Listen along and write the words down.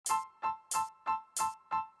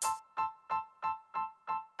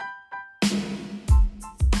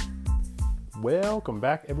Welcome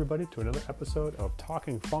back, everybody, to another episode of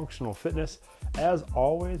Talking Functional Fitness. As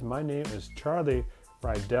always, my name is Charlie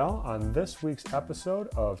Rydell. On this week's episode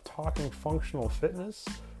of Talking Functional Fitness,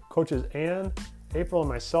 coaches Ann, April, and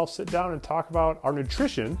myself sit down and talk about our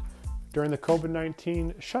nutrition during the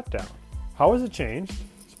COVID-19 shutdown. How has it changed?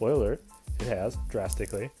 Spoiler alert, it has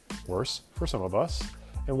drastically worse for some of us.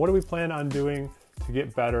 And what do we plan on doing to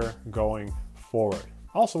get better going forward?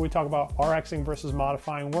 Also, we talk about RXing versus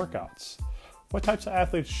modifying workouts. What types of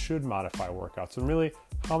athletes should modify workouts? And really,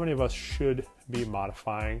 how many of us should be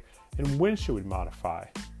modifying? And when should we modify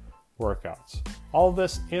workouts? All of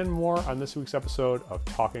this and more on this week's episode of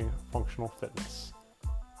Talking Functional Fitness.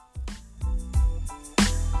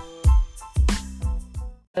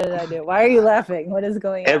 What did I do? Why are you laughing? What is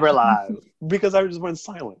going on? And we're live. Because I just went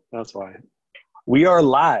silent. That's why. We are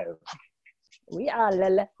live. We are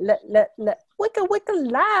wicka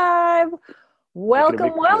live.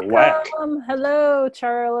 Welcome. Whack. Hello,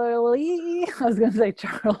 Charlie. I was going to say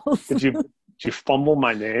Charles. Did you fumble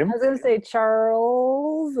my name? I was going to say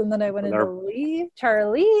Charles, and then I went into Lee.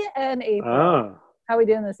 Charlie and April. How are we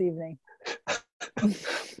doing this evening? I'm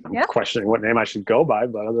questioning what name I should go by,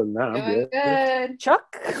 but other than that, I'm good. Chuck?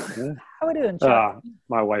 Yeah. How are we doing, Chuck?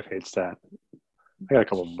 My wife hates that. I got a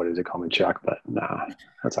couple of buddies that call me Chuck, but nah,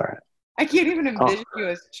 that's all right. I can't even envision you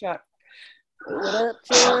as Chuck. What up,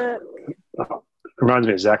 Chuck? Reminds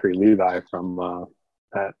me of Zachary Levi from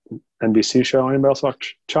that NBC show. Anybody else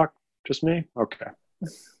watch Chuck? Just me? Okay.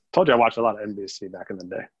 Told you I watched a lot of NBC back in the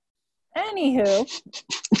day. Anywho.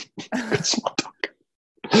 Good small talk.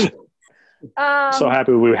 So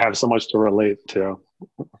happy we have so much to relate to.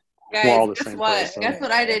 Guys, we're all the guess same what? person. Guess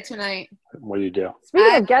what I did tonight? What do you do?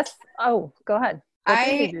 Speaking of guests, go ahead. What I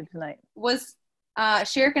did you do tonight?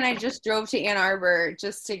 Sherrick and I just drove to Ann Arbor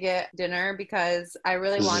just to get dinner because I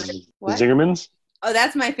really wanted. What? Zingerman's? Oh,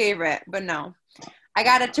 that's my favorite, but no. I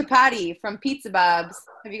got a chapati from Pizza Bob's.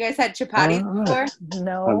 Have you guys had chapatis before?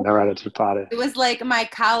 No. I've never had a chapati. It was like my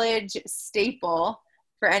college staple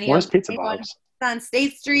for any Where's of Pizza anyone. Bob's? It's on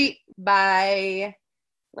State Street by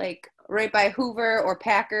right by Hoover or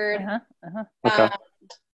Packard. Okay.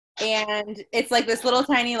 And it's like this little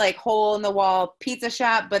tiny hole in the wall pizza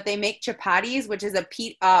shop, but they make chapatis, which is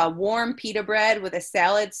a warm pita bread with a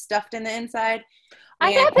salad stuffed in the inside.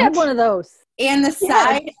 I have had one of those. And the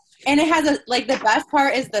side, and it has the best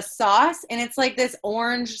part is the sauce, and it's like this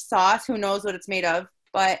orange sauce. Who knows what it's made of,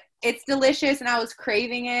 but it's delicious, and I was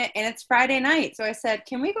craving it, and it's Friday night, so I said,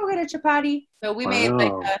 "Can we go get a chapati?" So we made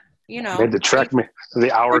made the trek,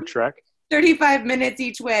 the hour trek. 35 minutes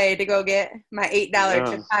each way to go get my $8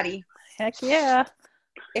 chapati. Heck yeah.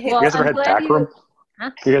 You guys ever had backroom?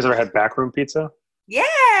 You guys ever had backroom pizza?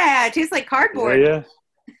 Yeah, it tastes like cardboard. Yeah.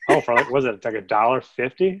 Oh, for was it like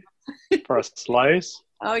 $1.50 for a slice?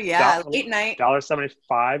 Oh yeah, late night.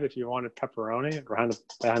 $1.75 if you wanted pepperoni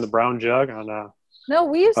behind the brown jug on. No,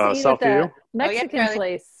 we used to eat at that Mexican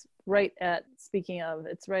place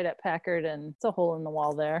it's right at Packard, and it's a hole in the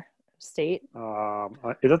wall there. State. Is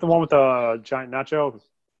that the one with the giant nacho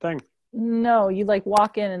thing? No, you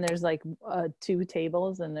walk in and there's two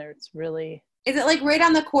tables, and it's really. Is it right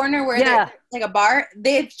on the corner where there's like a bar?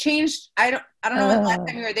 They've changed. I don't know when the last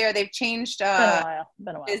time you were there. They've changed. Been a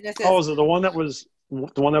while. Businesses. Oh, is it the one that was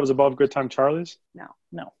above Good Time Charlie's?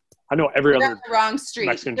 No. I know every other on the wrong street.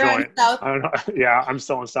 Mexican They're joint. South, I don't know. Yeah, I'm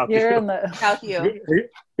still in South. You're in the Southview. You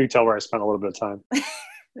can tell where I spent a little bit of time.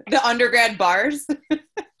 The undergrad bars.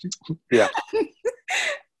 Yeah.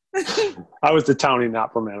 I was the townie,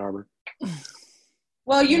 not from Ann Arbor.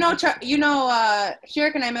 Well,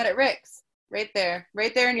 Sherrick and I met at Rick's. Right there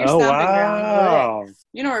in your Oh, stomping wow. ground.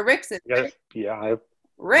 You know where Rick's is, right? Yeah,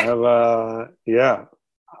 Rick.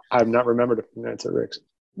 I've not remembered a few nights at Rick's.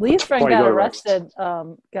 Lee's friend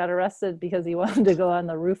got arrested because he wanted to go on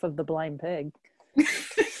the roof of the Blind Pig.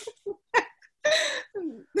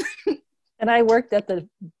 And I worked at the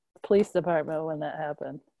police department when that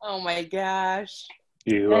happened. Oh my gosh.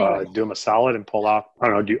 You do him a solid and pull off. I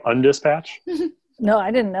don't know. Do you undispatch? No, I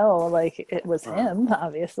didn't know. It was him,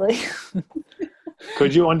 obviously.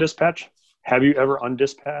 Could you undispatch? Have you ever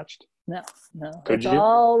undispatched? No. Could it's you?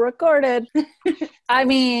 all recorded. I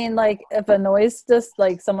mean, if a noise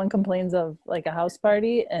someone complains of a house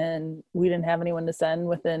party and we didn't have anyone to send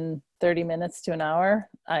within 30 minutes to an hour,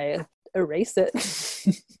 I erase it.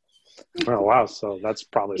 Oh, wow. So that's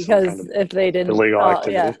probably because some kind of if they didn't illegal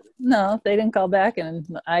activity. No, they didn't call back, and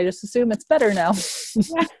I just assume it's better now.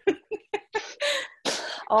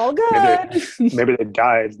 All good. Maybe they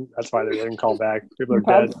died. That's why they didn't call back. People are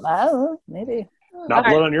dead. I don't know, maybe. Not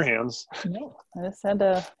blood on your hands. No, I just had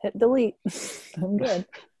to hit delete. I'm good.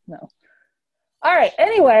 No. All right.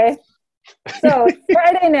 Anyway, So it's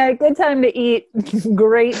Friday night, good time to eat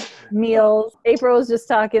great meals. April was just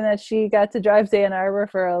talking that she got to drive to Ann Arbor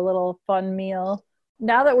for a little fun meal.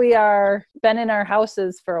 Now that we are been in our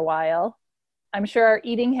houses for a while, I'm sure our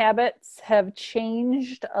eating habits have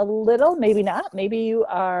changed a little. Maybe not. Maybe you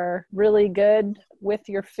are really good with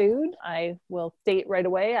your food. I will state right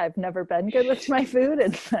away, I've never been good with my food,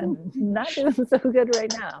 and I'm not doing so good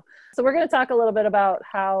right now. So we're going to talk a little bit about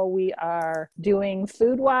how we are doing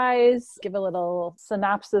food-wise, give a little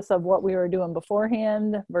synopsis of what we were doing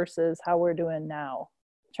beforehand versus how we're doing now.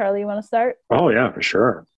 Charlie, you want to start? Oh, yeah, for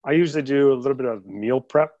sure. I usually do a little bit of meal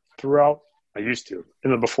prep throughout. I used to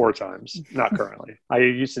in the before times, not currently. I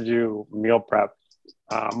used to do meal prep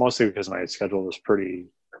mostly because my schedule was pretty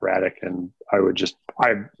erratic, and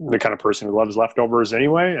I'm the kind of person who loves leftovers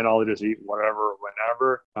anyway, and I'll just eat whatever,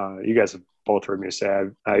 whenever. You guys have both heard me say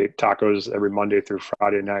I eat tacos every Monday through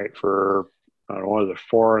Friday night for, I don't know, what is it,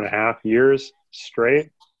 4.5 years straight.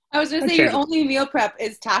 I was going to say your only meal prep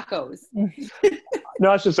is tacos.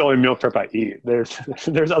 No, it's just the only meal prep I eat. There's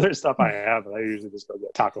other stuff I have, but I usually just go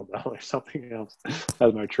get Taco Bell or something else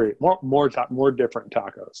as my treat. More different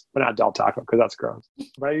tacos, but not Del Taco because that's gross.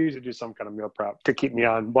 But I usually do some kind of meal prep to keep me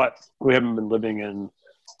on. But we haven't been living in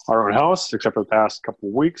our own house except for the past couple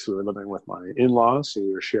of weeks. We were living with my in-laws, so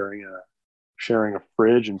we were sharing a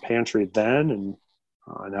fridge and pantry then, and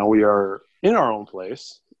now we are in our own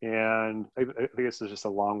place. And I think this is just a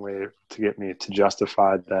long way to get me to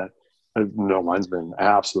justify that. No, mine's been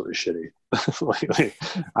absolutely shitty lately.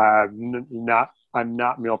 I'm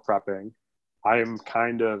not meal prepping. I'm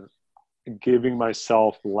kind of giving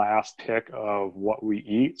myself last pick of what we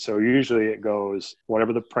eat. So usually it goes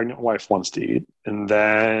whatever the pregnant wife wants to eat. And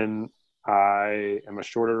then I am a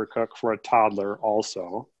short order cook for a toddler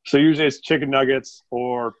also. So usually it's chicken nuggets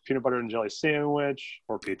or peanut butter and jelly sandwich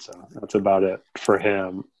or pizza. That's about it for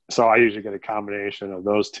him. So I usually get a combination of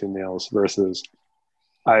those two meals versus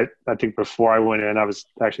I think before I went in, I was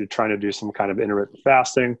actually trying to do some kind of intermittent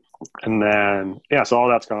fasting. And then, so all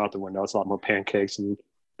that's gone out the window. It's a lot more pancakes and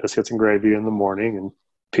biscuits and gravy in the morning and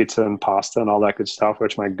pizza and pasta and all that good stuff,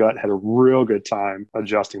 which my gut had a real good time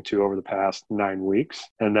adjusting to over the past 9 weeks.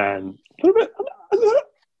 And then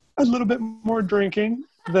a little bit more drinking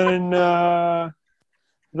than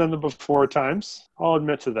the before times. I'll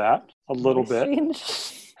admit to that a little bit.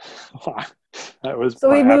 That was so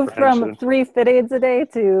we moved from 3 FitAids a day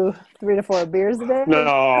to 3 to 4 beers a day?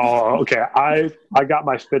 No, okay. I got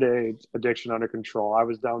my FitAid addiction under control. I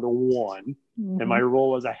was down to 1, and my rule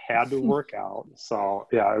was I had to work out. So,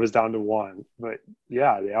 yeah, it was down to 1. But,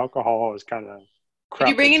 yeah, the alcohol was kind of crap. Did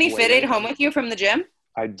you bring any FitAid home with you from the gym?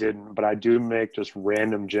 I didn't, but I do make just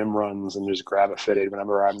random gym runs and just grab a FitAid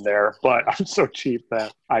whenever I'm there. But I'm so cheap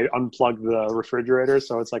that I unplug the refrigerator,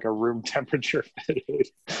 so it's like a room temperature FitAid.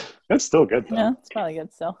 That's still good, though. Yeah, it's probably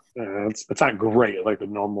good still. It's not great like the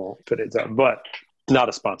normal FitAids are, but not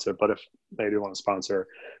a sponsor. But if they do want to sponsor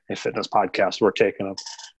a fitness podcast, we're taking them.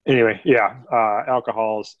 Anyway, yeah,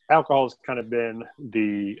 alcohol's kind of been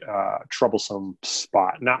the troublesome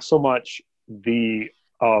spot. Not so much the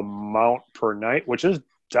amount per night, which is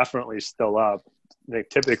definitely still up. They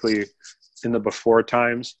typically in the before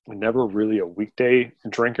times, never really a weekday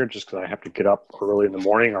drinker just because I have to get up early in the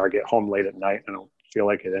morning or I get home late at night. I don't feel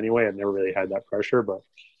like it anyway. I've never really had that pressure, but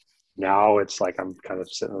now it's like I'm kind of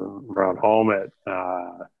sitting around home at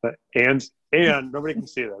and nobody can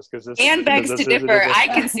see this because and begs to differ. I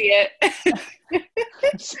can see it.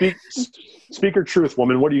 Speak your truth,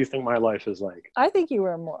 woman. What do you think my life is like? I think you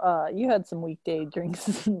were more. You had some weekday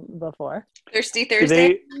drinks before. Thirsty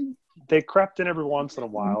Thursday. They crept in every once in a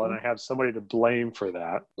while, and I have somebody to blame for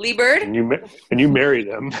that. Lee Bird. And you married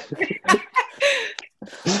him.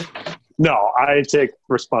 No, I take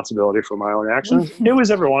responsibility for my own actions. It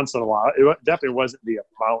was every once in a while. It definitely wasn't the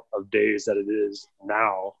amount of days that it is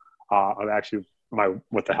now. I've actually,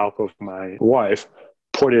 with the help of my wife,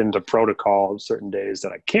 put into protocol certain days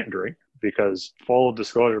that I can't drink because full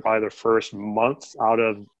disclosure, probably the first month out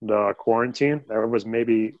of the quarantine, there was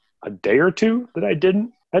maybe a day or two that I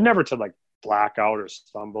didn't. I never to like blackout or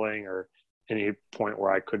stumbling or any point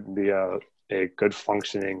where I couldn't be a good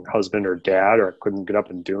functioning husband or dad, or I couldn't get up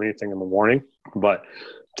and do anything in the morning, but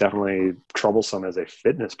definitely troublesome as a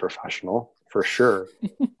fitness professional for sure.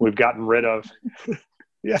 We've gotten rid of,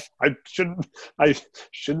 yeah, I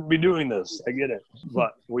shouldn't be doing this. I get it.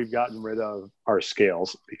 But we've gotten rid of our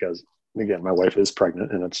scales because again, my wife is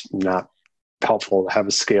pregnant and it's not helpful to have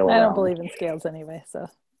a scale around. I don't believe in scales anyway, so.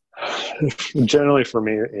 Generally for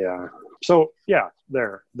me, yeah. So yeah,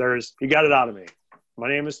 there's, you got it out of me. My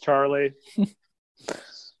name is Charlie.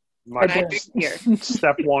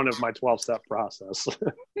 Step 1 of my 12-step process.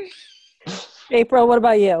 April, what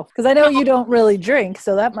about you? Because I know you don't really drink,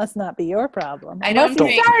 so that must not be your problem. I don't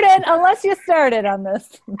drink. Unless you started on this.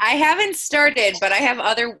 I haven't started, but I have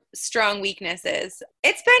other strong weaknesses.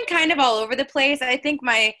 It's been kind of all over the place. I think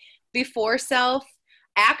my before self,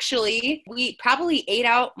 actually, we probably ate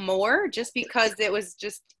out more just because it was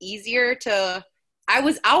just easier I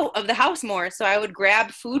was out of the house more, so I would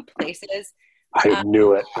grab food places. I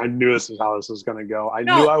knew it. I knew this is how this was going to go. I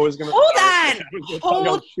knew I was going to. Hold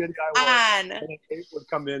on. And then Kate would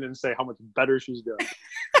come in and say how much better she's doing.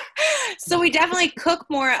 So we definitely cook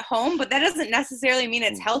more at home, but that doesn't necessarily mean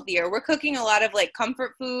it's healthier. We're cooking a lot of like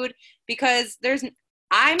comfort food because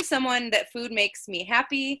I'm someone that food makes me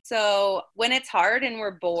happy. So when it's hard and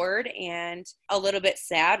we're bored and a little bit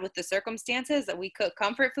sad with the circumstances, we cook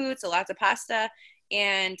comfort food. So lots of pasta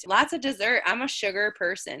and lots of dessert. I'm a sugar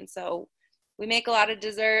person. So we make a lot of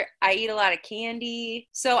dessert. I eat a lot of candy.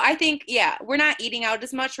 So I think, we're not eating out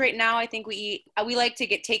as much right now. I think we like to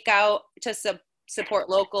get takeout to support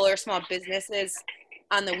local or small businesses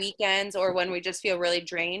on the weekends or when we just feel really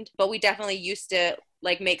drained. But we definitely used to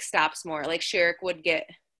like make stops more. Like Sherrick would get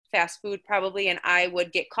fast food probably, and I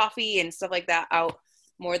would get coffee and stuff like that out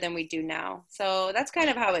more than we do now. So that's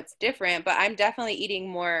kind of how it's different. But I'm definitely eating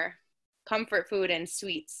more comfort food and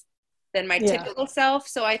sweets than my typical self.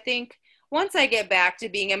 So I think once I get back to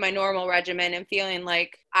being in my normal regimen and feeling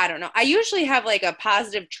like, I don't know, I usually have like a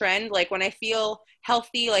positive trend. Like when I feel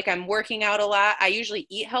healthy, like I'm working out a lot, I usually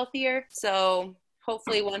eat healthier. So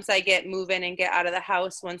hopefully once I get moving and get out of the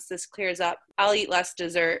house, once this clears up, I'll eat less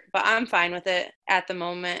dessert, but I'm fine with it at the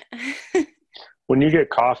moment. When you get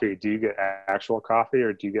coffee, do you get actual coffee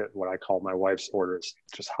or do you get what I call my wife's orders,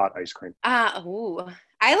 just hot ice cream?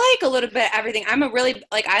 I like a little bit of everything. I'm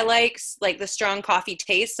I like the strong coffee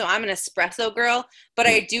taste. So I'm an espresso girl, but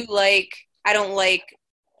I don't like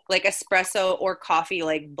espresso or coffee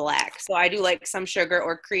like black. So I do like some sugar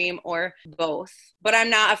or cream or both, but I'm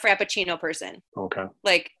not a frappuccino person. Okay.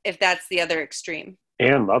 Like if that's the other extreme.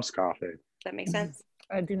 Anne loves coffee. Does that make sense?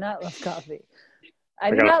 I do not love coffee. I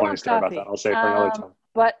got a funny story about that. I'll say it for another time.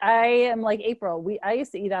 But I am like April. I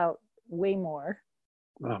used to eat out way more.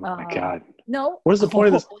 Oh my God. No. What is the point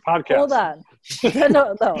of this podcast? Hold on.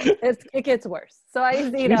 No. It gets worse. So I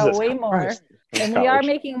used to eat out way more. And we are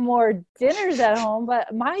making more dinners at home,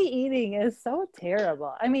 but my eating is so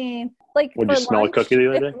terrible. I mean, like, would you smell a cookie the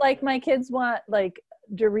other day? Like my kids want like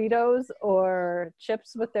Doritos or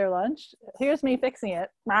chips with their lunch. Here's me fixing it.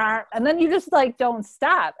 And then you just like don't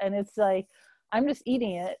stop. And it's like, I'm just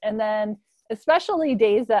eating it. And then especially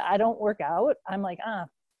days that I don't work out, I'm like,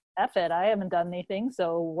 F it, I haven't done anything,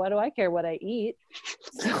 so what do I care what I eat?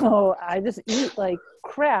 So I just eat like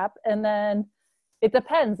crap, and then it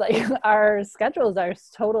depends. Like our schedules are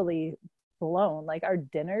totally blown. Like our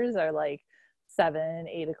dinners are like 7,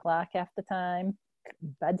 8 o'clock half the time.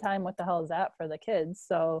 Bedtime, what the hell is that for the kids?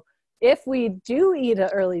 So if we do eat an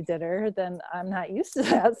early dinner, then I'm not used to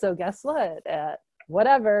that. So guess what? At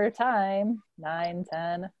whatever time, 9,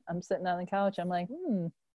 10, I'm sitting on the couch, I'm like,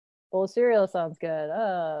 bowl of cereal sounds good.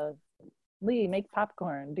 Lee, make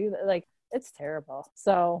popcorn. Do that. Like, it's terrible.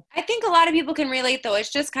 So I think a lot of people can relate though.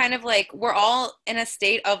 It's just kind of like we're all in a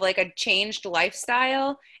state of like a changed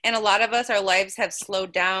lifestyle. And a lot of us, our lives have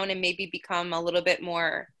slowed down and maybe become a little bit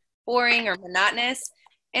more boring or monotonous.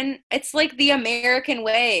 And it's like the American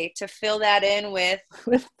way to fill that in with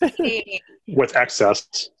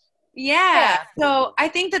excess. Yeah. So I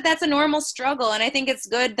think that that's a normal struggle. And I think it's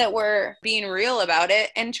good that we're being real about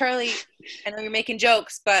it. And Charlie, I know you're making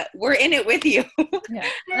jokes, but we're in it with you. Yeah.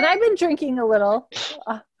 And I've been drinking a little.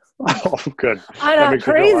 Oh, good. I'm not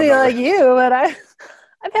crazy like you, but I've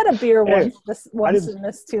had a beer once in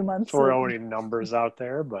this 2 months. Throw any numbers out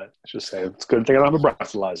there, but just say it's a good thing I don't have a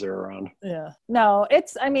breathalyzer around. Yeah. No,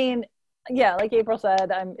 like April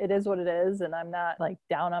said, it is what it is, and I'm not like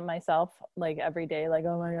down on myself like every day, like,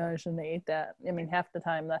 oh my God, I shouldn't have ate that. I mean, half the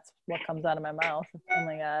time that's what comes out of my mouth. Oh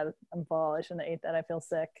my God, I'm full. I shouldn't have ate that. I feel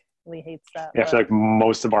sick. Lee hates that. Yeah, I feel like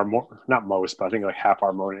most of our not most, but I think like half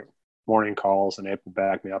our morning calls, and April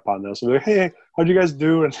back me up on this. And be like, hey, how'd you guys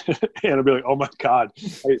do? And I'll be like, oh my God,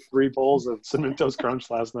 I ate 3 bowls of Cinnamon Toast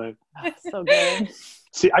Crunch last night. So good.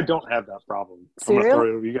 See, I don't have that problem. Cereal? I'm going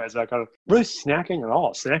to throw you guys that kind of really snacking at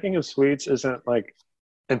all. Snacking of sweets isn't like,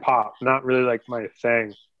 and pop, not really like my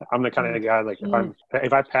thing. I'm the kind of guy, like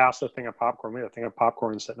if I pass a thing of popcorn, we had a thing of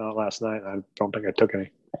popcorn sitting out last night, and I don't think I took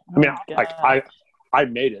any. I mean, I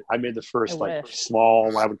made it. I made the first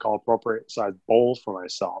small, what I would call appropriate size bowls for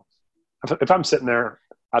myself. If I'm sitting there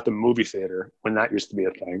at the movie theater, when that used to be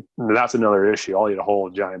a thing, that's another issue. I'll eat a whole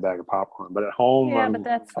giant bag of popcorn. But at home, but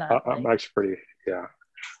that's not I'm actually pretty,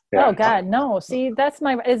 Yeah. Oh God, no. See, that's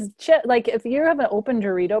like if you have an open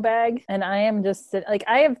Dorito bag and I am just like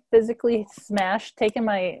I have physically taken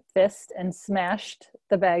my fist and smashed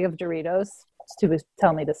the bag of Doritos to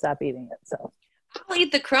tell me to stop eating it. So I'll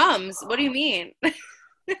eat the crumbs. What do you mean? Have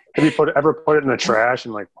you ever put it in the trash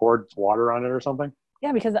and like poured water on it or something?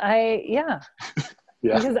 yeah, because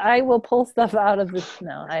Yeah. because I will pull stuff out of the.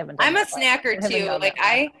 No, I haven't. I'm a snacker too. Like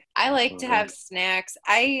I like to have Mhm. snacks.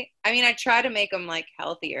 I mean, I try to make them like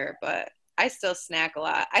healthier, but I still snack a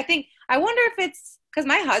lot. I wonder if it's because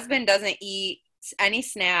my husband doesn't eat any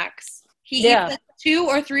snacks. He eats like 2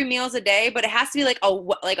 or 3 meals a day, but it has to be like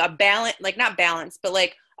a balance, like not balanced, but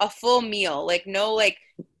like a full meal, like no like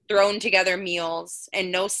thrown together meals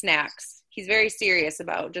and no snacks. He's very serious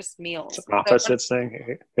about just meals. It's an opposite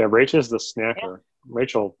thing. Yeah, Rachel's the snacker.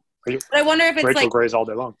 Rachel But I wonder if it's Rachel like grays all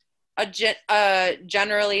day long.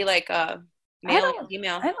 generally like a male and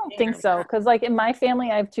female. I don't think so because like in my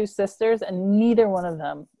family I have 2 sisters and neither one of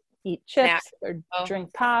them eat chips or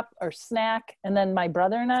drink pop or snack, and then my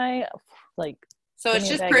brother and I like. So it's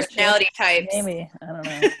just personality types. Maybe I don't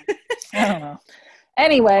know. I don't know.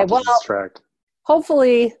 Anyway, well,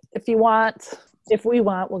 hopefully, if we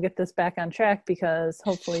want, we'll get this back on track because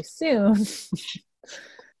hopefully soon.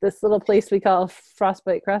 This little place we call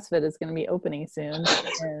Frostbite CrossFit is going to be opening soon,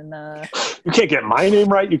 and you can't get my name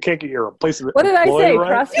right. You can't get your place. What did I say?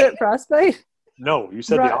 Right? CrossFit, Frostbite. No, you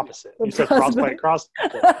said the opposite. You said Frostbite CrossFit.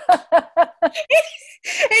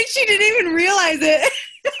 And she didn't even realize it.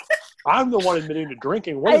 I'm the one admitting to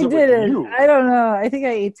drinking. What is I it didn't. with you? I don't know. I think I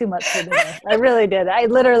ate too much for dinner. I really did. I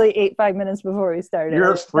literally ate 5 minutes before we started.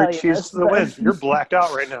 You're a freak. She's the wind. You're blacked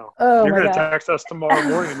out right now. Oh, you're going to text us tomorrow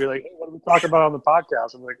morning and be like, hey, what did we talk about on the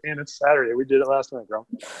podcast? I'm like, man, it's Saturday. We did it last night, girl.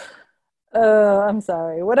 I'm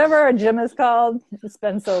sorry. Whatever our gym is called, it's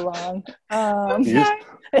been so long.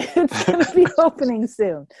 It's going to be opening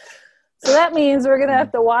soon. So that means we're going to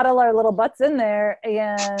have to waddle our little butts in there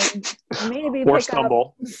and maybe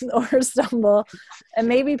stumble and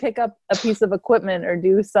maybe pick up a piece of equipment or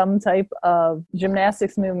do some type of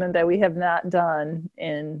gymnastics movement that we have not done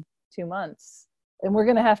in 2 months. And we're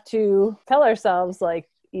going to have to tell ourselves like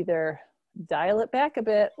either dial it back a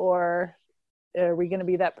bit, or are we going to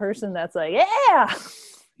be that person that's like, yeah,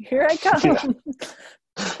 here I come. Yeah.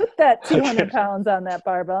 Put that 200 pounds on that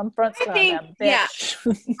barbell. I'm front squatting that bitch.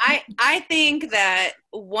 Yeah. I think that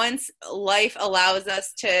once life allows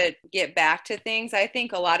us to get back to things, I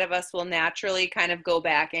think a lot of us will naturally kind of go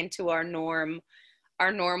back into our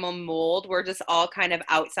normal mold. We're just all kind of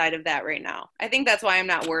outside of that right now. I think that's why I'm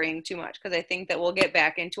not worrying too much, because I think that we'll get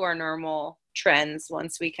back into our normal trends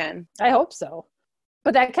once we can. I hope so.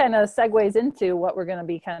 But that kind of segues into what we're going to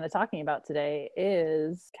be kind of talking about today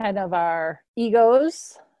is kind of our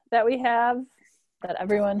egos that we have, that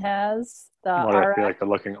everyone has. I feel like they're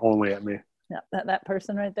looking only at me. Yeah, that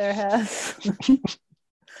person right there has.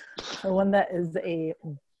 The one that is a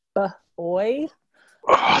boy.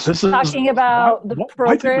 This is talking about the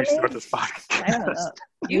programming. Why did we start this podcast? I don't know.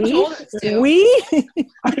 You told us to. We?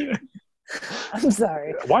 I'm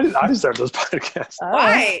sorry. Why did I start this podcast?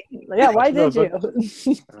 Why? Yeah, why did you? I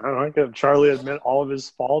don't know. I get Charlie admit all of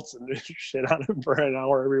his faults and shit on him for an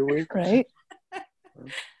hour every week. Right.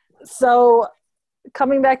 So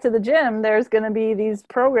coming back to the gym, there's going to be these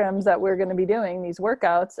programs that we're going to be doing, these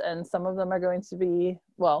workouts, and some of them are going to be,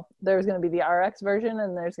 there's going to be the RX version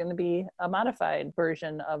and there's going to be a modified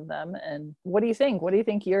version of them. And what do you think? What do you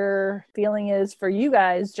think your feeling is for you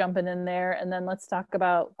guys jumping in there? And then let's talk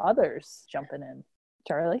about others jumping in.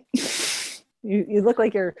 Charlie? You look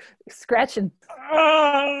like you're scratching.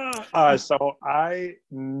 So I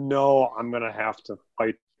know I'm going to have to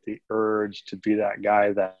fight the urge to be that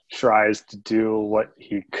guy that tries to do what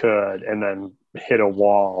he could and then hit a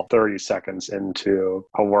wall 30 seconds into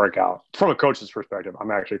a workout. From a coach's perspective, I'm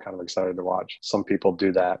actually kind of excited to watch some people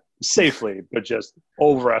do that safely, but just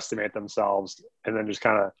overestimate themselves and then just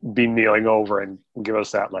kind of be kneeling over and give us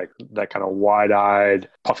that kind of wide-eyed,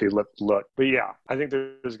 puffy-lipped look. But yeah, I think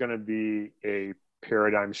there's going to be a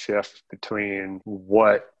paradigm shift between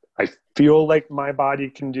what I feel like my body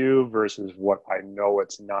can do versus what I know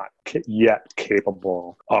it's not yet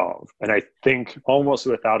capable of. And I think almost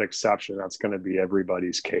without exception, that's going to be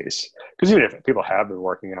everybody's case. Because even if people have been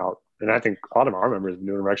working out, and I think a lot of our members are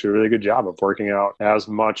doing actually a really good job of working out as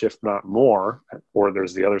much, if not more, or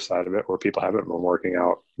there's the other side of it where people haven't been working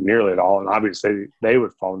out nearly at all. And obviously they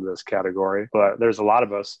would fall into this category. But there's a lot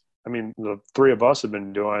of us. I mean, the 3 of us have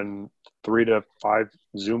been doing 3 to 5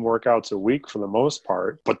 Zoom workouts a week for the most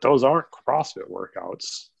part, but those aren't CrossFit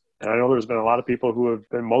workouts. And I know there's been a lot of people who have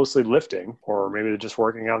been mostly lifting, or maybe they're just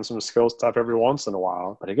working on some skill stuff every once in a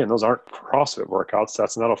while. But again, those aren't CrossFit workouts.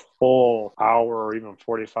 That's not a full hour or even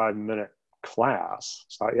 45-minute class.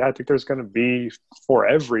 So yeah, I think there's going to be, for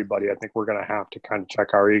everybody, I think we're going to have to kind of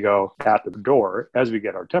check our ego at the door as we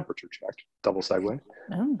get our temperature checked. Double segue.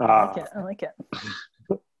 Oh, I like it.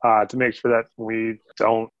 To make sure that we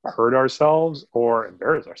don't hurt ourselves or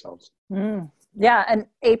embarrass ourselves. Yeah. And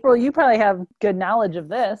April, you probably have good knowledge of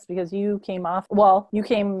this because you came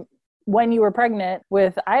when you were pregnant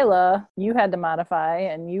with Isla, you had to modify,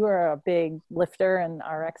 and you were a big lifter and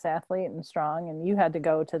RX athlete and strong, and you had to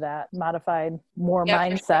go to that modified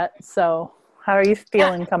mindset. So how are you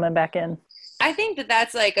feeling coming back in? I think that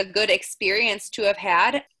that's like a good experience to have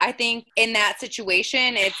had. I think in that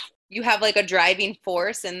situation, you have like a driving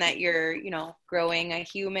force and that you're, growing a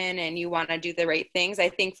human and you want to do the right things. I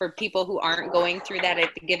think for people who aren't going through that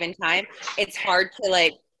at the given time, it's hard to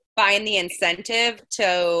like find the incentive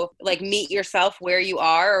to like meet yourself where you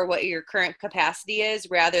are or what your current capacity is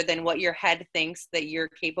rather than what your head thinks that you're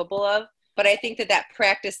capable of. But I think that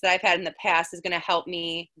practice that I've had in the past is going to help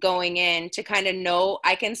me going in to kind of know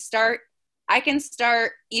I can start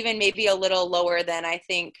even maybe a little lower than I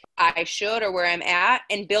think I should or where I'm at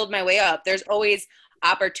and build my way up. There's always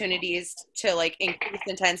opportunities to like increase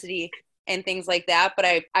intensity and things like that.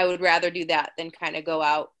 But I would rather do that than kind of go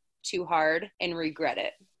out too hard and regret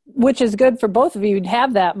it. Which is good for both of you to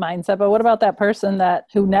have that mindset. But what about that person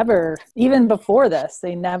who never, even before this,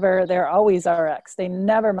 they're always RX. They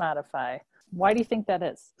never modify. Why do you think that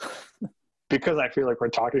is? Because I feel like we're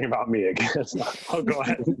talking about me again. So I'll go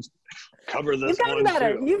ahead and cover this.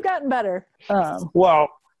 You've gotten better. Well,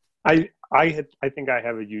 I think I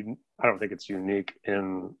have I don't think it's unique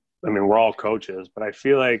we're all coaches, but I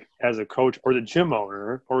feel like as a coach or the gym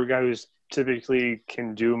owner or a guy who's typically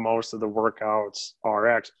can do most of the workouts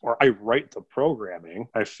RX, or I write the programming,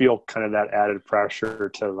 I feel kind of that added pressure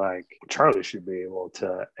to like, Charlie should be able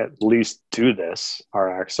to at least do this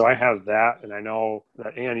RX. So I have that. And I know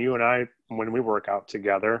that, Ann, you and I, when we work out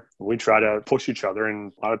together, we try to push each other.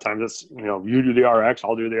 And a lot of times it's, you do the RX,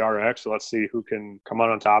 I'll do the RX. So let's see who can come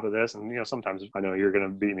on top of this. And, sometimes I know you're going to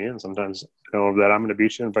beat me and sometimes I know that I'm going to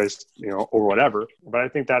beat you and vice, or whatever. But I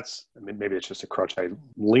think maybe it's just a crutch I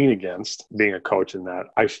lean against being a coach in that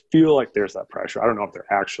I feel like there's that pressure. I don't know if there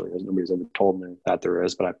actually is. Nobody's ever told me that there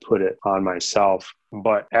is, but I put it on myself.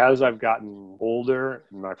 But as I've gotten older,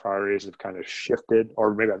 my priorities have kind of shifted,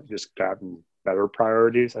 or maybe I've just gotten better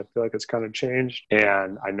priorities. I feel like it's kind of changed.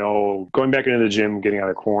 And I know going back into the gym, getting out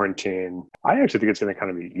of quarantine, I actually think it's going to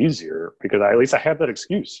kind of be easier because at least I have that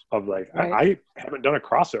excuse of like, right. I haven't done a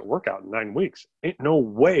CrossFit workout in 9 weeks. Ain't no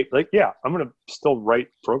way. Like, yeah, I'm going to still write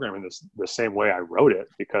programming the same way I wrote it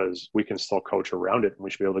because we can still coach around it and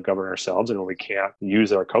we should be able to govern ourselves and we can't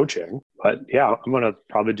use our coaching. But yeah, I'm going to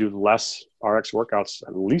probably do less RX workouts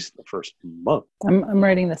at least the first month. I'm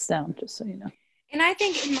writing this down just so you know. And I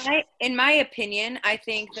think in my opinion, I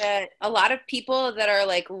think that a lot of people that are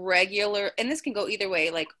like regular, and this can go either way,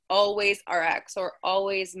 like always RX or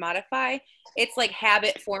always modify, it's like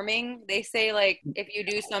habit forming. They say like, if you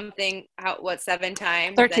do something, 7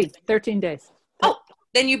 times? 13 days. Oh,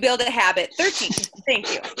 then you build a habit. 13.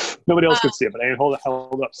 Thank you. Nobody else could see it, but I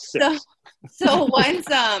held up 6. So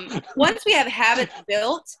once we have habits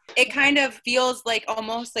built, it kind of feels like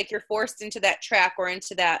almost like you're forced into that track or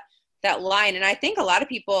into that line. And I think a lot of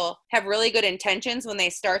people have really good intentions when they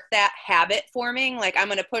start that habit forming. Like, I'm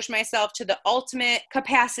going to push myself to the ultimate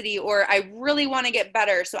capacity, or I really want to get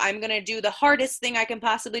better. So I'm going to do the hardest thing I can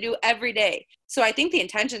possibly do every day. So I think the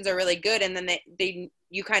intentions are really good. And then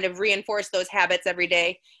you kind of reinforce those habits every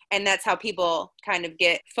day. And that's how people kind of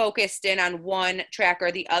get focused in on one track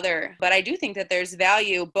or the other. But I do think that there's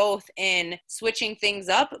value both in switching things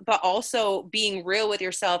up, but also being real with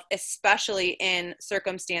yourself, especially in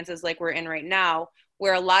circumstances like we're in right now,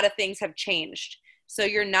 where a lot of things have changed. So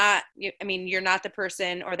you're not the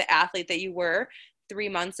person or the athlete that you were 3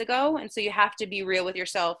 months ago. And so you have to be real with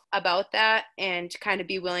yourself about that and kind of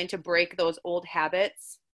be willing to break those old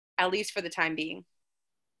habits, at least for the time being.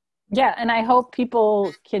 Yeah. And I hope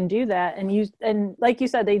people can do that. And like you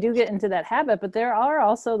said, they do get into that habit, but there are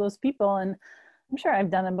also those people, and I'm sure I've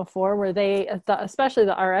done it before, where especially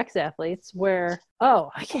the RX athletes, where,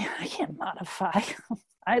 I can't modify.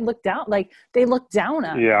 They look down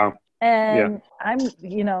on. Yeah. And I'm,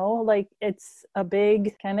 like, it's a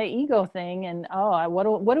big kind of ego thing. And,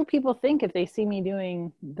 what do people think if they see me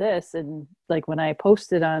doing this? And like when I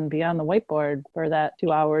posted on Beyond the Whiteboard for that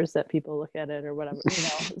 2 hours that people look at it or whatever,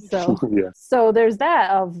 So there's that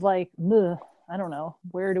of like, I don't know,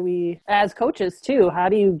 where do we, as coaches too, how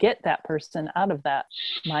do you get that person out of that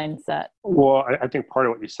mindset? Well, I think part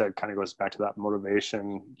of what you said kind of goes back to that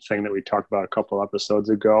motivation thing that we talked about a couple episodes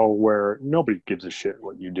ago, where nobody gives a shit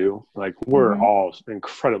what you do. Like, we're all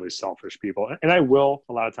incredibly selfish people. And I will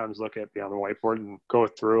a lot of times look at Beyond the Whiteboard and go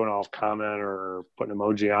through and I'll comment or put an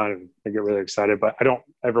emoji on and I get really excited, but I don't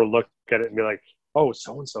ever look at it and be like, oh,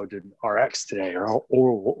 so-and-so did RX today,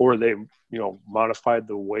 or they, modified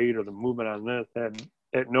the weight or the movement on this. And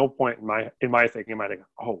at no point in my thinking, am I think,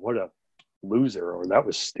 oh, what a loser, or that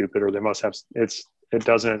was stupid, or they must have, it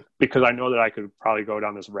doesn't, because I know that I could probably go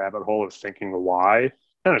down this rabbit hole of thinking the why,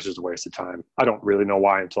 and it's just a waste of time. I don't really know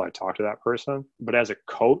why until I talk to that person. But as a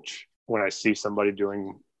coach, when I see somebody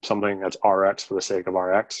doing something that's RX for the sake of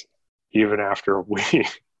RX, even after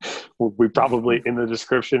we probably in the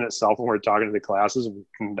description itself when we're talking to the classes, we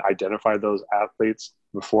can identify those athletes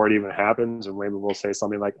before it even happens. And maybe we'll say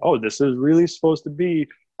something like, oh, this is really supposed to be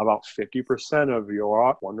about 50% of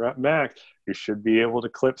your 1 rep max. You should be able to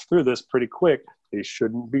clip through this pretty quick. They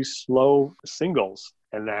shouldn't be slow singles.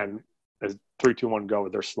 And then as 3, 2, 1, go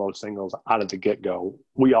with their slow singles out of the get-go.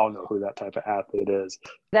 We all know who that type of athlete is.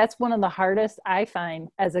 That's one of the hardest I find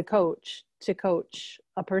as a coach, to coach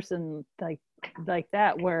a person like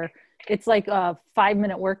that, where it's like a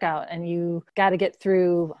 5-minute workout and you got to get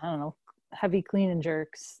through, I don't know, heavy clean and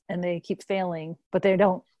jerks, and they keep failing, but they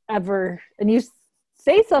don't ever, and you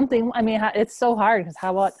say something. I mean, it's so hard because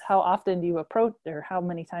how often do you approach, or how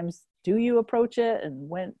many times do you approach it, and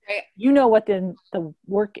when what the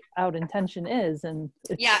workout intention is. And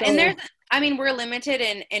and we're limited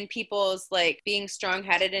in people's like being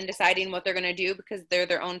strong-headed and deciding what they're going to do because they're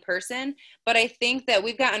their own person. But I think that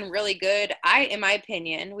we've gotten really good. In my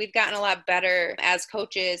opinion, we've gotten a lot better as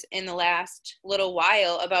coaches in the last little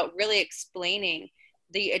while about really explaining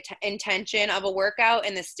the intention of a workout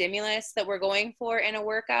and the stimulus that we're going for in a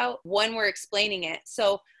workout when we're explaining it.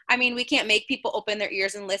 So, we can't make people open their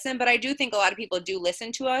ears and listen, but I do think a lot of people do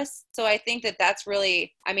listen to us. So I think that that's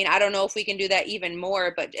really, I don't know if we can do that even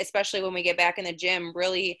more, but especially when we get back in the gym,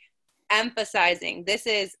 really emphasizing this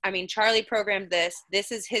is, Charlie programmed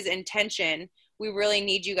this is his intention. We really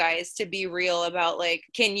need you guys to be real about, like,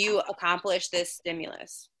 can you accomplish this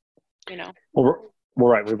stimulus? Well,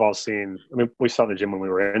 we're right. We've all seen, we saw the gym when we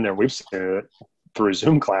were in there. We've seen it through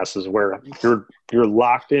Zoom classes where you're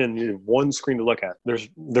locked in. You have one screen to look at.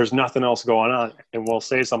 There's nothing else going on. And we'll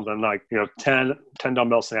say something like, 10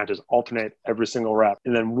 dumbbell snatches, alternate every single rep.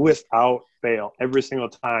 And then without fail, every single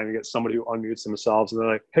time you get somebody who unmutes themselves and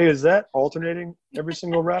they're like, hey, is that alternating every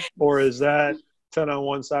single rep? Or is that 10 on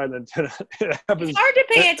one side and then 10? It happens. It's hard to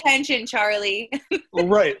pay attention, Charlie.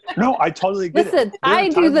 Right. No, I totally get it. Listen, I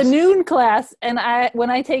do the noon class, and I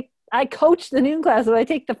coach the noon class, and I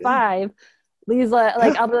take the 5. Lee's like,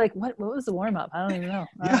 I'll be like, what was the warm up? I don't even know.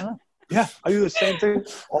 I don't know. Yeah, I do the same thing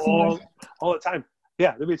all the time.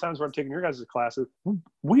 Yeah, there'll be times where I'm taking your guys' classes.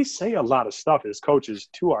 We say a lot of stuff as coaches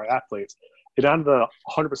to our athletes. And on the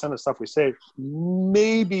 100% of stuff we say,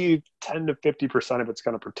 maybe 10 to 50% of it's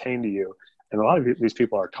going to pertain to you. And a lot of these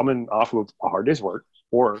people are coming off of a hard day's work,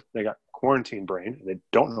 or they got quarantine brain and they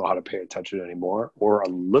don't know how to pay attention anymore, or a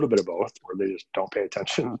little bit of both, or they just don't pay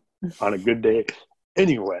attention on a good day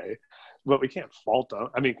anyway. But we can't fault them.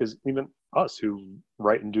 Because even us who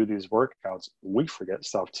write and do these workouts, we forget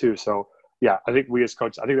stuff too. So yeah, I think we as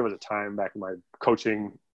coaches, I think there was a time back in my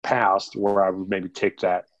coaching past where I would maybe take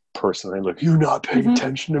that personally, like, you're not paying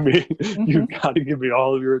attention to me. You got to give me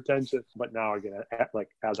all of your attention. But now again,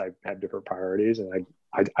 as I've had different priorities, and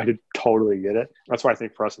I did totally get it. That's why I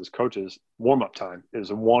think for us as coaches, warm-up time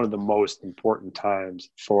is one of the most important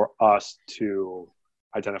times for us to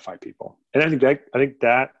identify people. And I think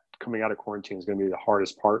that coming out of quarantine is going to be the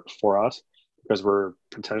hardest part for us, because we're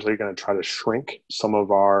potentially going to try to shrink some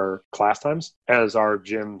of our class times as our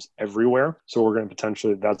gyms everywhere. So we're going to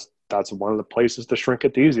potentially, that's one of the places to shrink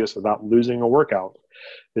it the easiest without losing a workout,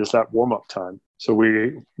 is that warm-up time. So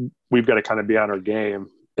we've got to kind of be on our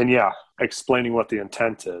game. And yeah, explaining what the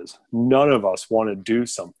intent is. None of us want to do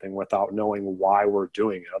something without knowing why we're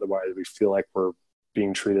doing it. Otherwise, we feel like we're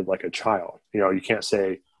being treated like a child. You can't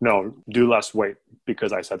say, no, do less weight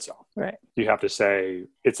because I said so. Right. You have to say,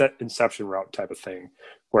 it's that inception route type of thing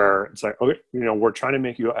where it's like, okay, we're trying to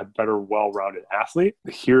make you a better, well-rounded athlete.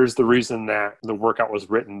 Here's the reason that the workout was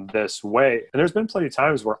written this way. And there's been plenty of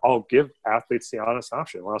times where I'll give athletes the honest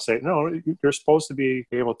option where I'll say, no, you're supposed to be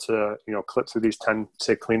able to, clip through these 10,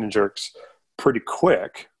 say, clean and jerks pretty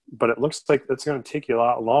quick, but it looks like that's going to take you a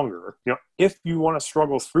lot longer. If you want to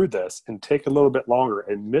struggle through this and take a little bit longer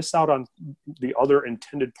and miss out on the other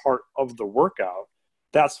intended part of the workout,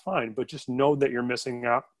 that's fine. But just know that you're missing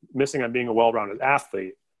on being a well-rounded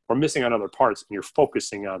athlete, or missing on other parts, and you're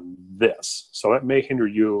focusing on this. So it may hinder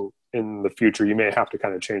you in the future. You may have to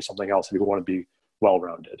kind of change something else if you want to be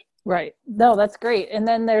well-rounded. Right. No, that's great. And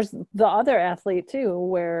then there's the other athlete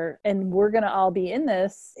too, and we're going to all be in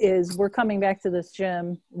this, is we're coming back to this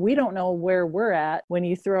gym. We don't know where we're at when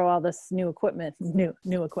you throw all this new equipment,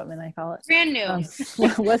 new equipment, I call it. Brand new.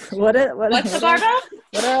 What's the barbell?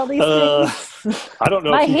 What are all these things? I don't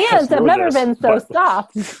know. My hands have never been so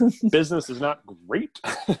soft. Business is not great,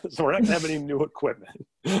 so we're not going to have any new equipment.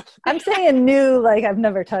 I'm saying new, like I've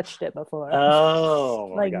never touched it before.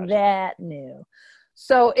 Oh, like that new.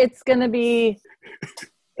 So it's gonna be.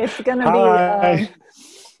 Sorry,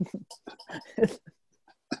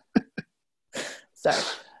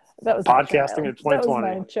 that was podcasting in 2020. That was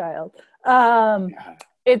my child.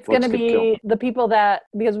 It's going to be the people that,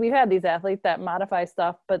 because we've had these athletes that modify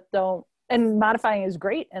stuff, but don't, and modifying is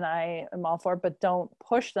great, and I am all for it, but don't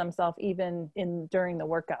push themselves even during the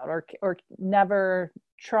workout, or never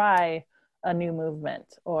try a new movement,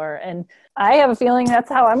 and I have a feeling that's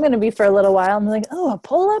how I'm going to be for a little while. I'm like, oh, a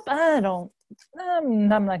pull up? I'm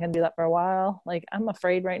not going to do that for a while. Like, I'm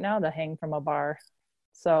afraid right now to hang from a bar.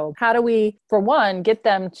 So how do we, for one, get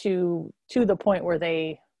them to the point where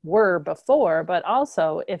they were before, but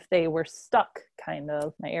also if they were stuck, kind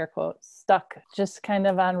of, my air quotes, stuck just kind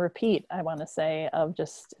of on repeat, I want to say, of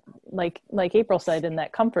just like April said, in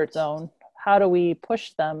that comfort zone, how do we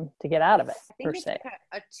push them to get out of it? I think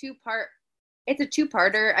it's a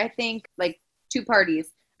two-parter. I think, like, two parties.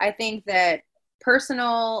 I think that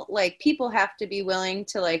personal, like, people have to be willing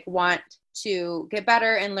to, like, want to get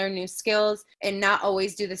better and learn new skills and not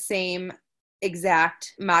always do the same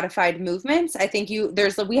exact modified movements. I think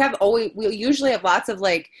we usually have lots of,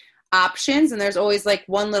 like, options, and there's always, like,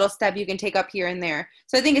 one little step you can take up here and there.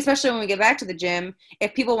 So I think especially when we get back to the gym,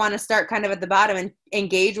 if people want to start kind of at the bottom and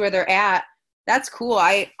engage where they're at, that's cool.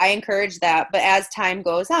 I encourage that. But as time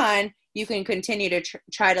goes on, you can continue to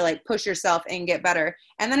try to, like, push yourself and get better.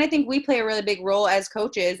 And then I think we play a really big role as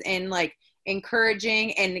coaches in, like,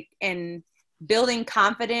 encouraging and building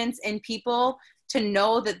confidence in people to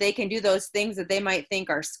know that they can do those things that they might think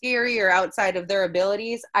are scary or outside of their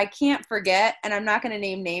abilities. I can't forget, and I'm not going to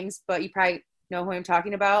name names, but you probably know who I'm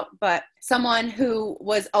talking about, but someone who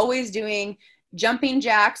was always doing jumping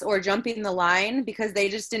jacks or jumping the line because they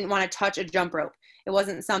just didn't want to touch a jump rope. It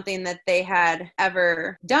wasn't something that they had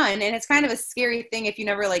ever done. And it's kind of a scary thing if you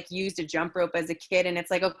never, like, used a jump rope as a kid, and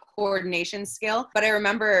it's like a coordination skill. But I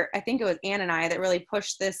remember, I think it was Ann and I that really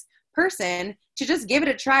pushed this person to just give it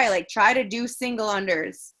a try, like, try to do single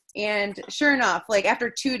unders. And sure enough, like, after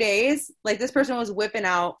 2 days, like, this person was whipping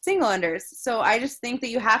out single unders. So I just think that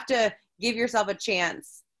you have to give yourself a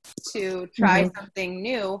chance to try something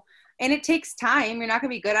new. And it takes time. You're not going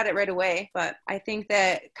to be good at it right away. But I think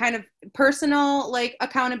that kind of personal, like,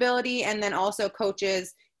 accountability, and then also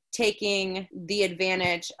coaches taking the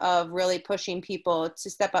advantage of really pushing people to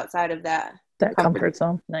step outside of that comfort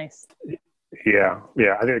zone. Nice. Yeah.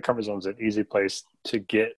 I think the comfort zone is an easy place to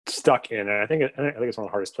get stuck in. And I think it's one of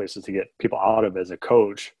the hardest places to get people out of as a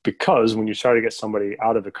coach, because when you try to get somebody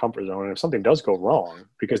out of the comfort zone, and if something does go wrong,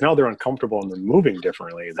 because now they're uncomfortable and they're moving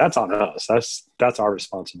differently, that's on us. That's our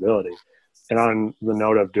responsibility. And on the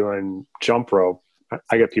note of doing jump rope,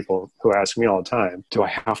 I get people who ask me all the time, do I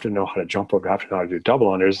have to know how to jump rope? Do I have to know how to do double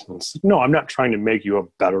unders? And no, I'm not trying to make you a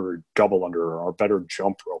better double under or a better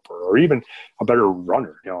jump roper or even a better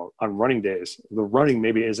runner. You know, on running days, the running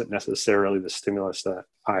maybe isn't necessarily the stimulus that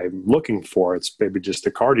I'm looking for. It's maybe just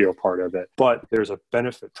the cardio part of it. But there's a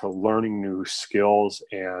benefit to learning new skills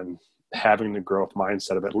and having the growth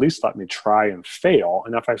mindset of at least let me try and fail.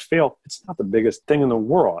 And if I fail, it's not the biggest thing in the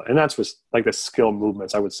world. And that's just like the skill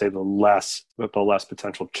movements, I would say the less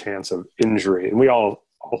potential chance of injury. And we all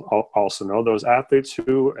also know those athletes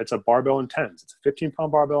who it's a barbell and tens. It's a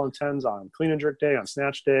 15-pound barbell and tens on clean and jerk day, on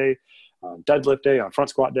snatch day, on deadlift day, on front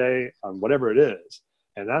squat day, on whatever it is.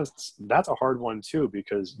 And that's a hard one too,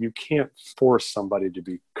 because you can't force somebody to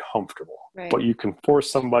be comfortable, right? But you can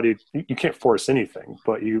force somebody, you can't force anything,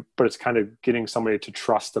 but it's kind of getting somebody to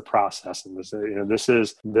trust the process. And this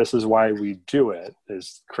is why we do it,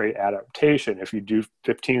 is create adaptation. If you do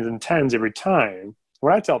 15s and 10s every time,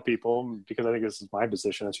 what I tell people, because I think this is my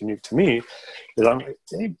position, that's unique to me, is I'm like,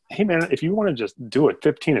 hey man, if you want to just do it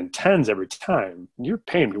 15 and 10s every time, you're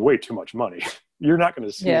paying me way too much money. You're not going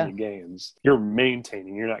to see any gains. You're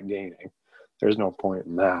maintaining, you're not gaining. There's no point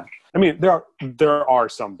in that. I mean, there are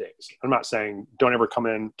some days. I'm not saying don't ever come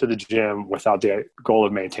in to the gym without the goal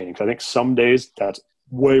of maintaining. Because I think some days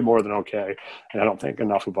way more than okay. And I don't think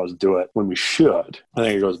enough of us do it when we should. I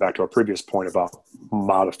think it goes back to our previous point about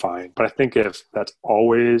modifying. But I think if that's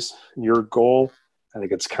always your goal, I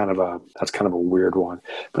think that's kind of a weird one.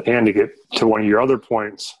 But and to get to one of your other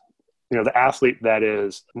points, the athlete that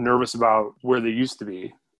is nervous about where they used to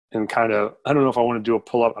be and kind of, I don't know if I want to do a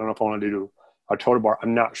pull-up. I don't know if I want to do a total bar.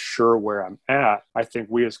 I'm not sure where I'm at. I think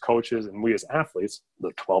we as coaches and we as athletes,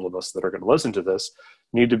 the 12 of us that are going to listen to this,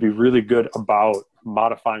 need to be really good about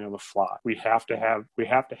modifying on the fly. We have to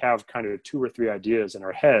have kind of 2 or 3 ideas in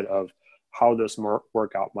our head of how this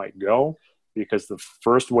workout might go, because the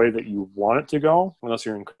first way that you want it to go, unless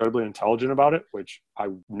you're incredibly intelligent about it, which I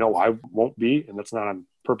know I won't be, and that's not on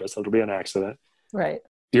purpose, it'll be an accident. Right.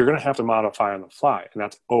 You're going to have to modify on the fly, and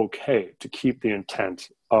that's okay to keep the intent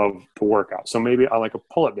of the workout. So maybe I like a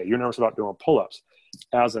pull-up day. You're nervous about doing pull-ups,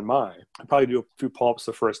 as am I. I probably do a few pull-ups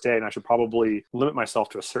the first day, and I should probably limit myself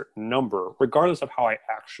to a certain number, regardless of how I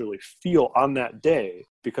actually feel on that day,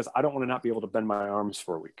 because I don't want to not be able to bend my arms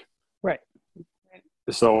for a week. Right.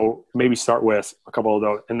 So maybe start with a couple of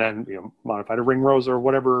those, and then modify to ring rows or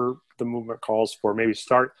whatever the movement calls for. Maybe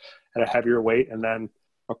start at a heavier weight, and then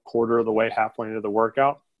a quarter of the way, halfway into the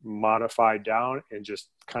workout, modify down and just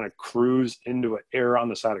kind of cruise into an error on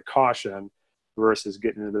the side of caution versus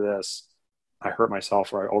getting into this, I hurt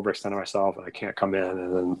myself or I overextended myself and I can't come in,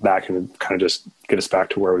 and then back and kind of just get us back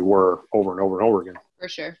to where we were over and over and over again. For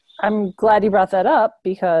sure. I'm glad you brought that up,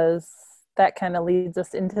 because that kind of leads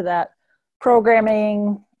us into that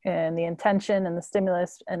programming and the intention and the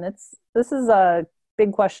stimulus. And this is a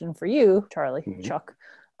big question for you, Charlie, Mm-hmm. Chuck,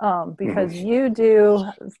 because you do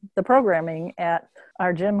the programming at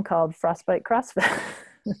our gym called Frostbite CrossFit.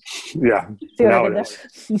 Yeah. See what I did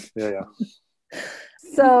there? Yeah.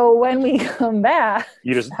 So when we come back,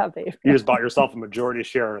 You just bought yourself a majority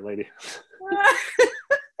share, lady.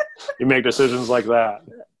 You make decisions like that.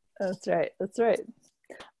 That's right.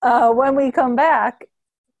 When we come back,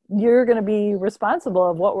 you're going to be responsible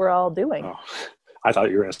of what we're all doing. Oh, I thought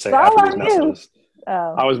you were going to say It's all after these on you. messages.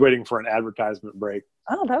 I was waiting for an advertisement break.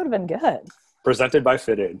 Oh, that would have been good. Presented by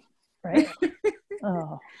Fit Aid. Right?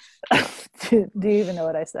 Oh. Do you even know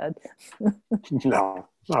what I said? No,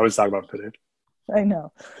 I was talking about Fit Aid. I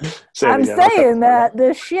know. Say it I'm again. saying that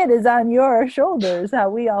this shit is on your shoulders, how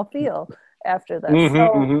we all feel after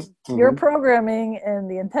this. Your programming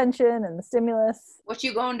and the intention and the stimulus. What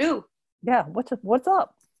you gonna do? Yeah, what's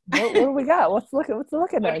up? What do we got? What's looking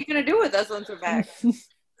What are you gonna do with us once we're back?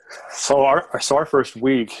 So our first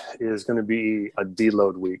week is going to be a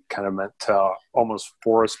deload week, kind of meant to almost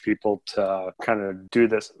force people to kind of do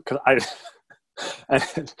this, because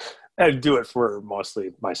I do it for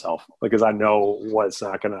mostly myself, because I know what's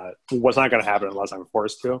not gonna happen unless I'm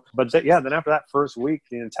forced to. But then after that first week,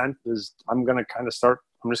 the intent is I'm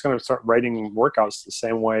just going to start writing workouts the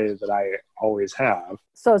same way that I always have.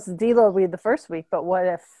 So it's deload week the first week, but what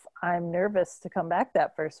if I'm nervous to come back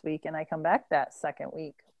that first week and I come back that second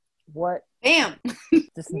week? What? Bam.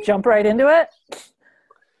 Just jump right into it?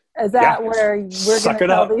 Is that where we're going to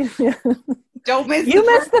tell these? Don't miss You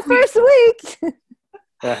missed the first week.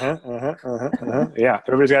 Yeah,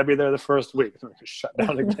 everybody's got to be there the first week. Shut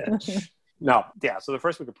down again. No, yeah. So the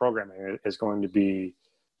first week of programming is going to be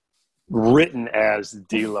written as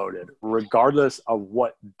deloaded, regardless of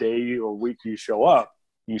what day or week you show up.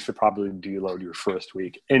 You should probably deload your first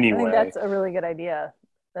week anyway. I think that's a really good idea.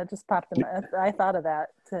 That just popped in I thought of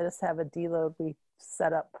that, to just have a deload week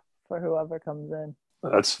set up for whoever comes in.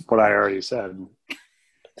 That's what I already said.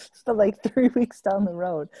 But like 3 weeks down the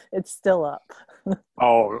road, it's still up.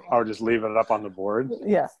 Oh, I'll just leave it up on the board?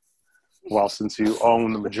 Yeah. Well, since you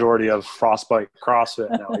own the majority of Frostbite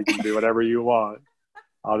CrossFit now, you can do whatever you want.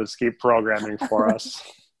 I'll just keep programming for us.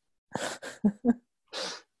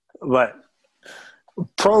 But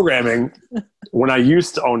programming, when I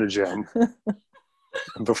used to own a gym,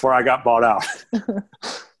 before I got bought out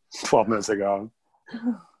 12 minutes ago,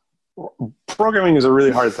 programming is a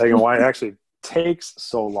really hard thing. And why it actually takes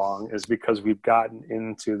so long is because we've gotten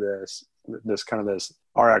into this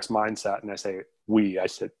RX mindset. And I said,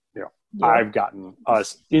 Yeah. I've gotten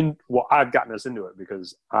us into it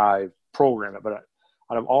because I program it. But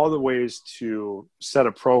out of all the ways to set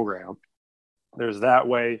a program, there's that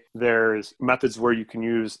way. There's methods where you can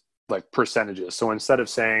use like percentages. So instead of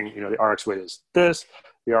saying, the RX weight is this,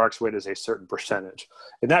 the RX weight is a certain percentage.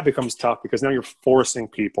 And that becomes tough because now you're forcing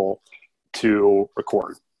people to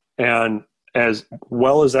record. And as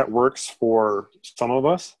well as that works for some of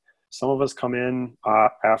us come in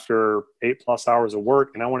after 8+ hours of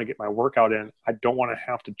work, and I want to get my workout in. I don't want to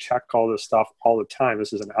have to check all this stuff all the time.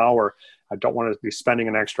 This is an hour. I don't want to be spending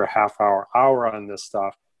an extra half hour on this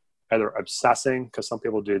stuff. either obsessing, because some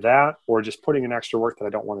people do that, or just putting in extra work that I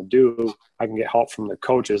don't want to do. I can get help from the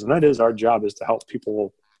coaches. And that is our job, is to help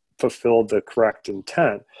people fulfill the correct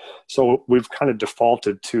intent. So we've kind of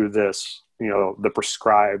defaulted to this, the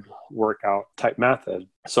prescribed workout type method.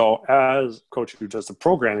 So as a coach who does the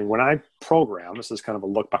programming, when I program, this is kind of a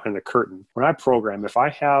look behind the curtain. When I program, if I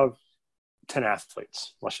have 10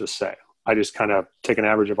 athletes, let's just say, I just kind of take an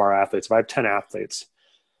average of our athletes. If I have 10 athletes,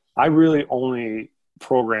 I really only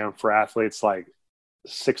program for athletes like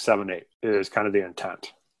 6, 7, 8 is kind of the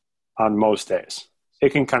intent on most days.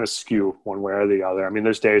 It can kind of skew one way or the other. I mean,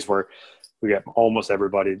 there's days where we get almost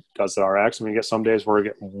everybody does the RX, and we get some days where we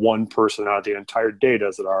get one person out of the entire day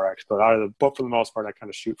does the RX. But for the most part, I kind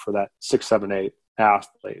of shoot for that 6, 7, 8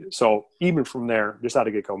 athlete. So even from there, just out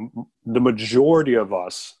of get-go, the majority of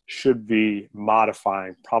us should be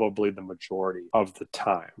modifying probably the majority of the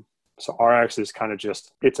time. So RX is kind of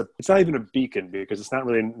just, it's not even a beacon, because it's not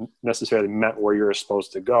really necessarily meant where you're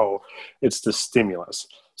supposed to go. It's the stimulus.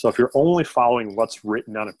 So if you're only following what's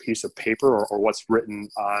written on a piece of paper or what's written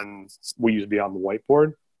on, we used to be on the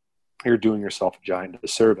whiteboard, you're doing yourself a giant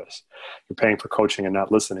disservice. You're paying for coaching and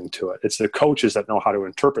not listening to it. It's the coaches that know how to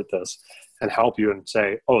interpret this and help you and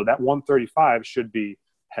say, oh, that 135 should be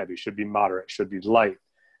heavy, should be moderate, should be light.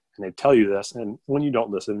 And they tell you this. And when you don't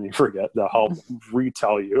listen and you forget, they'll help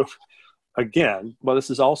retell you again. But this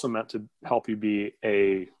is also meant to help you be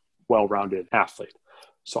a well-rounded athlete.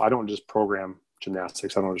 So I don't just program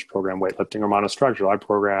gymnastics. I don't just program weightlifting or monostructural. I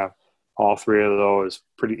program all three of those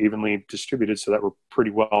pretty evenly distributed so that we're pretty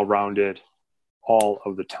well-rounded all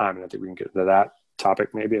of the time. And I think we can get into that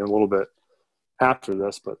topic maybe in a little bit after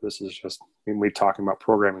this, but this is just me talking about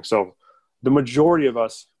programming. So the majority of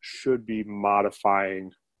us should be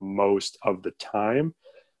modifying most of the time.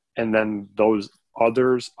 And then those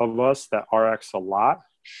others of us that RX a lot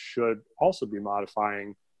should also be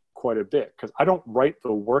modifying quite a bit, because I don't write the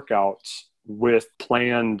workouts with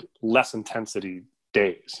planned less intensity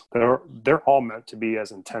days. They're all meant to be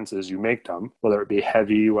as intense as you make them, whether it be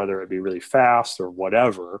heavy, whether it be really fast or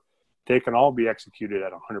whatever. They can all be executed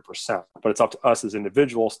at 100%, but it's up to us as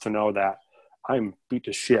individuals to know that I'm beat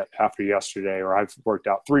to shit after yesterday, or I've worked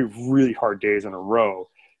out 3 really hard days in a row,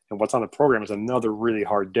 and what's on the program is another really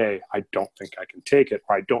hard day. I don't think I can take it,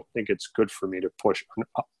 or I don't think it's good for me to push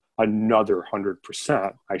another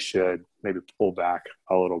 100%. I should maybe pull back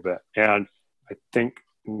a little bit. And I think,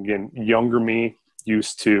 again, younger me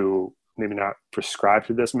used to maybe not prescribe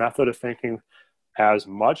to this method of thinking as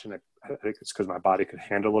much, and I think it's because my body could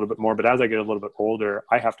handle a little bit more. But as I get a little bit older,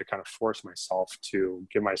 I have to kind of force myself to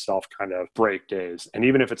give myself kind of break days. And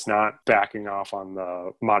even if it's not backing off on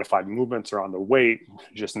the modified movements or on the weight,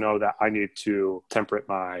 just know that I need to temperate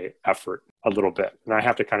my effort a little bit. And I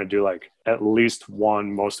have to kind of do like at least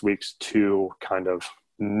 1, most weeks 2, kind of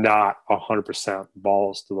not 100%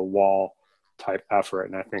 balls to the wall type effort.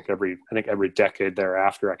 And I think every decade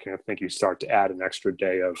thereafter, I think you start to add an extra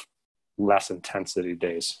day of less intensity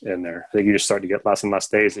days in there. I think you just start to get less and less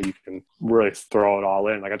days that you can really throw it all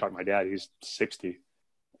in. Like I talked to my dad, he's 60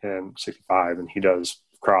 and 65 and he does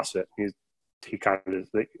CrossFit. He kind of,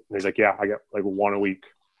 he's like, yeah, I get like 1 a week.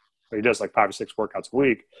 He does like 5 or 6 workouts a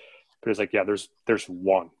week, but he's like, yeah, there's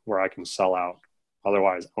 1 where I can sell out.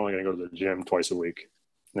 Otherwise I'm only going to go to the gym twice a week.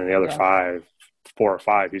 And then the other 4 or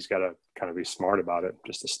 5, he's got to kind of be smart about it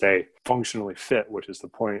just to stay functionally fit, which is the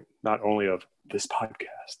point not only of this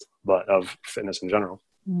podcast, but of fitness in general.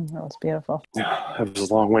 That was beautiful. Yeah, it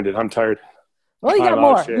was long-winded. I'm tired. Well, you got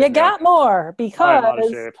more. You got more because I'm out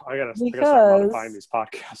of shape. I gotta start modifying these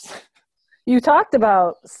podcasts. You talked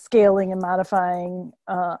about scaling and modifying,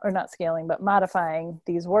 or not scaling, but modifying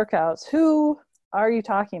these workouts. Who are you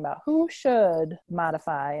talking about? Who should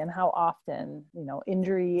modify and how often?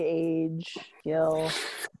 Injury, age, skill.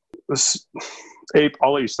 Ape,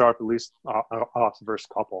 I'll let you start at least off the first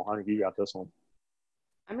couple. I think you got this one.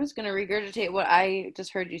 I'm just going to regurgitate what I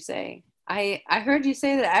just heard you say. I heard you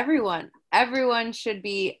say that everyone should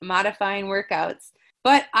be modifying workouts.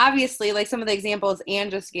 But obviously, like some of the examples Ann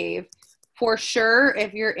just gave, for sure,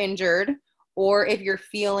 if you're injured or if you're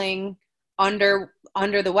feeling under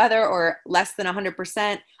the weather or less than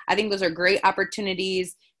 100%, I think those are great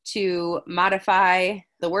opportunities to modify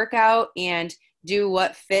the workout and do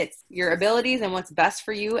what fits your abilities and what's best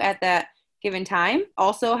for you at that given time.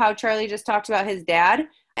 Also, how Charlie just talked about his dad.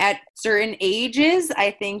 At certain ages, I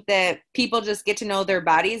think that people just get to know their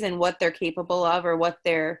bodies and what they're capable of or what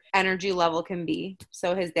their energy level can be.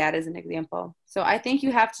 So his dad is an example. So I think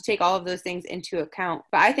you have to take all of those things into account.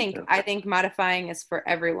 But I think modifying is for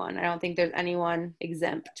everyone. I don't think there's anyone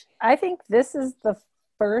exempt. I think this is the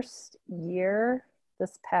first year,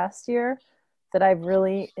 this past year, that I've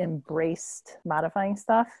really embraced modifying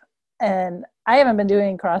stuff. And I haven't been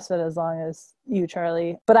doing CrossFit as long as you,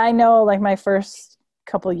 Charlie, but I know like my first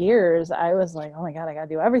couple years, I was like, oh my God, I got to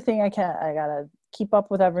do everything I can. I got to keep up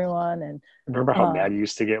with everyone. And remember how mad you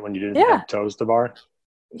used to get when you didn't yeah. hit toes to bar?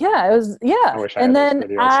 Yeah, it was, yeah. I wish I and had then those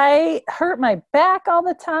videos. I hurt my back all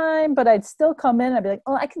the time, but I'd still come in. I'd be like,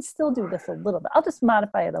 oh, I can still do this a little bit. I'll just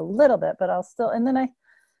modify it a little bit, but I'll still, and then I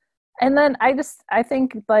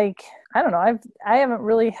think like, I don't know, I haven't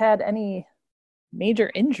really had any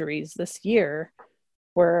major injuries this year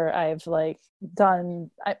where I've like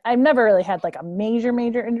I've never really had like a major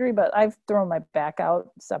injury, but I've thrown my back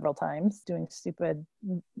out several times doing stupid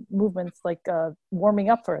movements like warming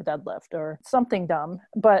up for a deadlift or something dumb.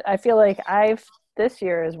 But I feel like this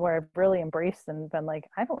year is where I've really embraced and been like,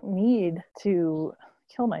 I don't need to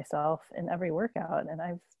kill myself in every workout, and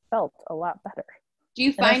I've felt a lot better. Do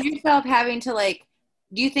you find yourself having to like,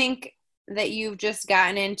 do you think that you've just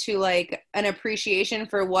gotten into like an appreciation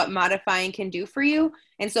for what modifying can do for you,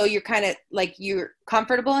 and so you're kind of like you're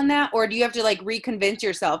comfortable in that, or do you have to like reconvince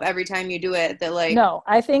yourself every time you do it that like? No,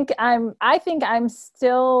 I think I'm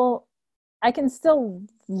still, I can still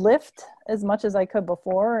lift as much as I could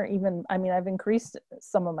before. Even, I mean, I've increased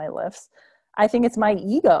some of my lifts. I think it's my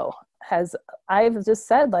ego I've just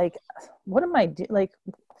said like, what am I doing? Like,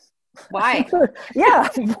 why? Yeah.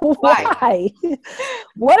 Why?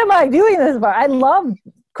 What am I doing this for? I love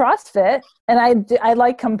CrossFit and I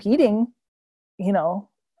like competing, you know,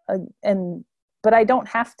 but I don't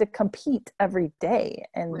have to compete every day.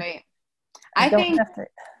 And right.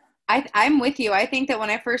 I'm with you. I think that when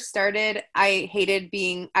I first started, I hated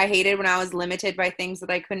when I was limited by things that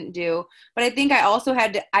I couldn't do. But I think I also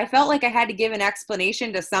I felt like I had to give an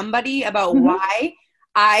explanation to somebody about why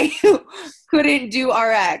I couldn't do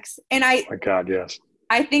RX. And my God, yes.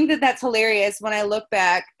 I think that that's hilarious when I look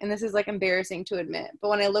back, and this is like embarrassing to admit, but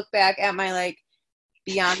when I look back at my like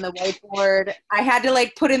beyond the whiteboard, I had to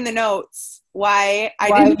like put in the notes why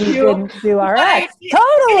I didn't do RX.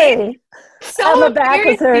 Totally. So my back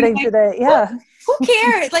was hurting today. Yeah. Who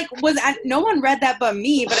cares? Like, no one read that but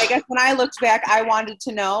me, but I guess when I looked back, I wanted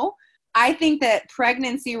to know. I think that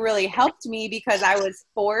pregnancy really helped me because I was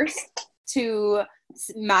forced to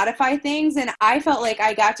modify things, and I felt like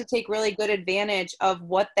I got to take really good advantage of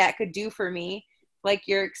what that could do for me. Like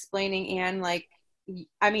you're explaining, Anne, like,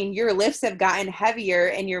 I mean, your lifts have gotten heavier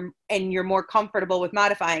and you're more comfortable with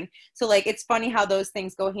modifying. So like, it's funny how those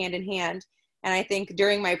things go hand in hand. And I think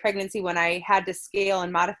during my pregnancy, when I had to scale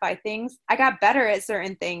and modify things, I got better at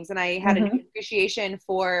certain things, and I had an appreciation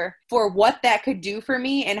for what that could do for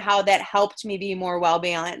me and how that helped me be more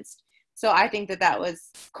well-balanced. So I think that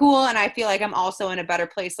was cool. And I feel like I'm also in a better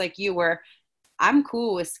place like you, where I'm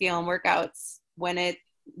cool with scaling workouts when it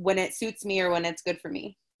suits me or when it's good for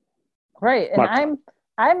me. Right. And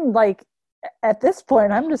I'm like, at this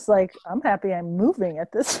point, I'm just like, I'm happy I'm moving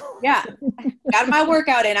at this point. Yeah. Got my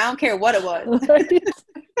workout in. I don't care what it was.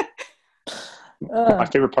 My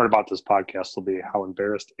favorite part about this podcast will be how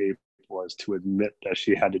embarrassed Abe was to admit that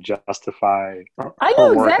she had to justify I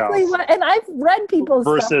know exactly what, and I've read people's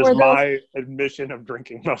versus stuff where my admission of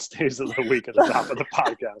drinking most days of the week at the top of the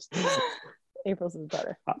podcast. April's is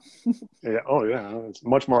better. Yeah. Oh yeah. It's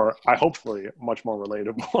much more, hopefully much more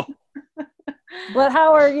relatable. But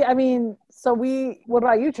how are you? I mean, so what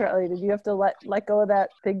about you, Charlie? Did you have to let go of that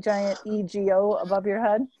big giant EGO above your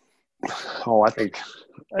head? Oh, I think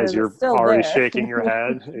as you're already shaking your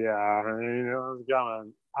head. Yeah.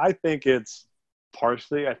 I think it's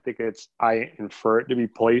partially, I infer it to be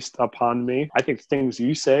placed upon me. I think things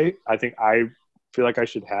you say, I feel like I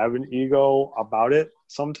should have an ego about it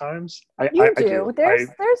sometimes. I do. There's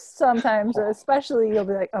sometimes, especially you'll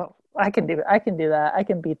be like, oh, I can do it. I can do that. I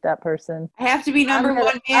can beat that person. I have to be number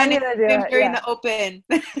one man during the open.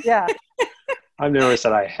 Yeah. I've never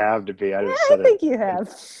said I have to be. I think you have.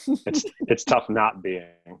 It's tough not being.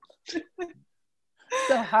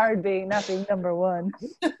 So hard not being number one.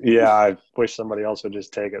 Yeah, I wish somebody else would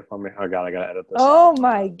just take it from me. Oh God, I gotta edit this. Oh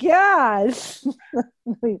my gosh.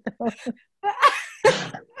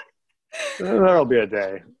 There'll be a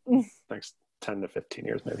day. Next 10 to 15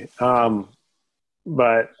 years maybe.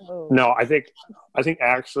 But no, I think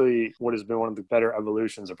actually what has been one of the better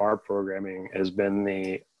evolutions of our programming has been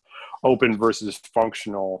the open versus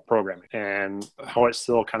functional programming, and how it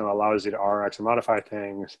still kind of allows you to RX and modify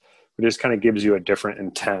things, but just kind of gives you a different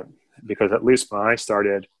intent. Because at least when I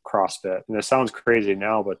started CrossFit, and it sounds crazy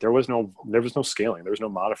now, but there was no scaling, there was no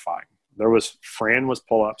modifying. Fran was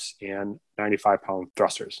pull-ups and 95-pound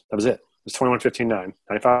thrusters. That was it. It was 21-15-9,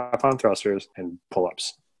 95-pound thrusters and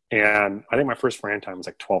pull-ups. And I think my first Fran time was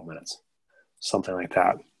like 12 minutes, something like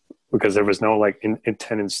that. because there was no like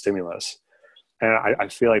intended stimulus. And I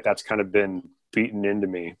feel like that's kind of been beaten into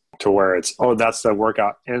me to where it's, oh, that's the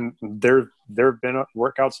workout. And there have been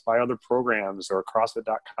workouts by other programs or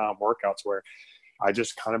CrossFit.com workouts where I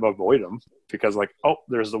just kind of avoid them because like, oh,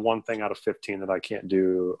 there's the one thing out of 15 that I can't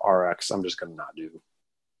do RX. I'm just going to not do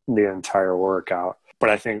the entire workout. But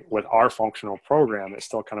I think with our functional program, it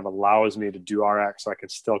still kind of allows me to do RX. So I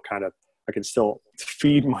can still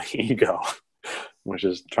feed my ego, which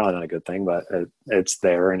is probably not a good thing, but it's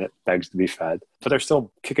there and it begs to be fed. But they're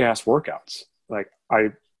still kick-ass workouts. Like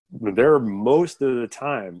they're most of the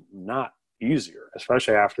time not easier,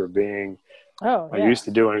 especially after being used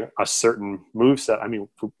to doing a certain move set. I mean,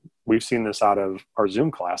 we've seen this out of our Zoom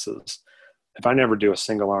classes. If I never do a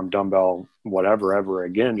single arm dumbbell, whatever, ever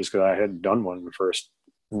again, just because I hadn't done one in the first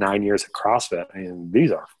 9 years at CrossFit, I mean,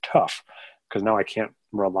 these are tough because now I can't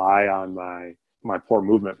rely on my poor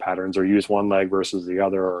movement patterns or use one leg versus the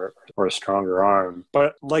other or a stronger arm.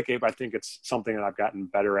 But like Abe, I think it's something that I've gotten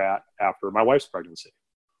better at after my wife's pregnancy.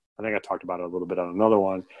 I think I talked about it a little bit on another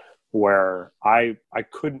one where I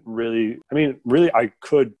couldn't really, I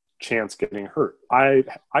could chance getting hurt. I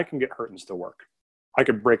can get hurt and still work. I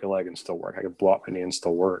could break a leg and still work. I could blow up my knee and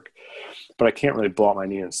still work, but I can't really blow up my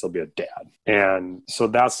knee and still be a dad. And so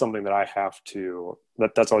that's something that I have to,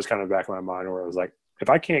 that's always kind of back in my mind where I was like, if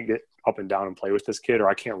I can't get up and down and play with this kid, or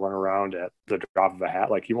I can't run around at the drop of a hat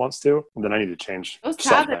like he wants to, then I need to change Those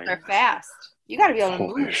something. toddlers are fast. You got to be able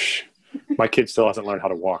to move. My kid still hasn't learned how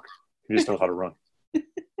to walk. He just knows how to run.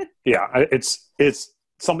 Yeah, it's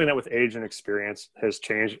something that with age and experience has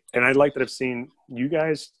changed. And I like that I've seen you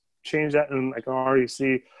guys change that, and I can already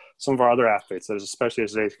see some of our other athletes that is, especially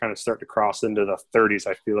as they kind of start to cross into the 30s,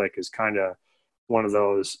 I feel like is kind of one of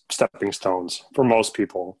those stepping stones for most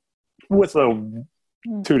people with a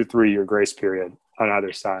 2 to 3 year grace period on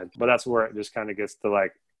either side. But that's where it just kind of gets to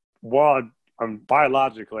like, well, I'm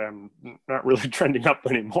not really trending up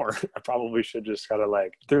anymore. I probably should just kind of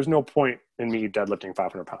like, there's no point in me deadlifting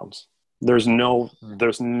 500 pounds. There's no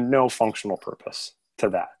functional purpose to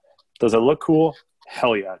that. Does it look cool?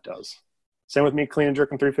 Hell yeah, it does. Same with me clean and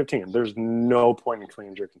jerking 315. There's no point in clean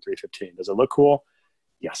and jerking 315. Does it look cool?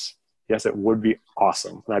 Yes. Yes, it would be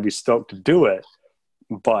awesome. And I'd be stoked to do it.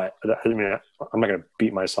 But I mean, I'm not going to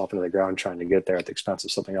beat myself into the ground trying to get there at the expense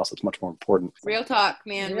of something else that's much more important. Real talk,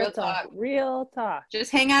 man. Real talk. Real talk.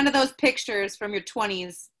 Just hang on to those pictures from your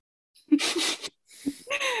 20s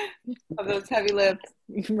of those heavy lifts.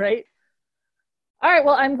 Right. All right.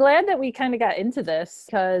 Well, I'm glad that we kind of got into this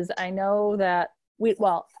because I know that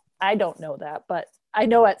I don't know that, but I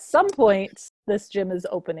know at some point this gym is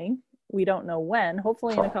opening. We don't know when.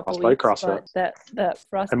 Hopefully in a couple of weeks. CrossFit. But that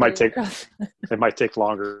it might take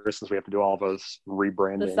longer since we have to do all those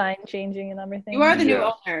rebranding, the sign changing and everything. You are the new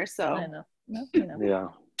owner, so I know. No, you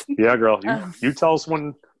know. Yeah, girl. You tell us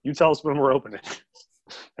when we're opening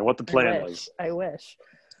and what the plan is. I wish.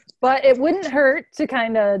 But it wouldn't hurt to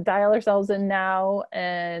kind of dial ourselves in now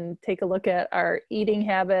and take a look at our eating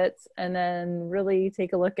habits and then really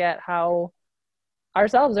take a look at how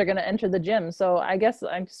ourselves are going to enter the gym. So I guess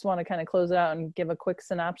I just want to kind of close it out and give a quick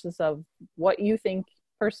synopsis of what you think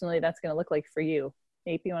personally that's going to look like for you.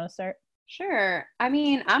 Ape, you want to start? Sure. I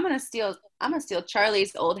mean, I'm gonna steal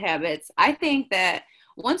Charlie's old habits. I think that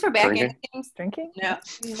once we're back into things, drinking?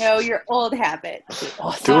 No, your old habits.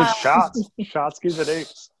 Doing shot skis at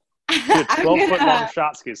 8. 12-foot long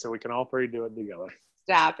shot skis, so we can all three do it together.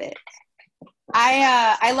 Stop it.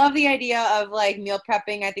 I love the idea of like meal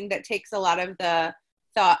prepping. I think that takes a lot of the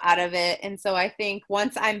thought out of it. And so I think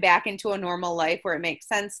once I'm back into a normal life where it makes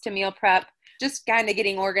sense to meal prep, just kind of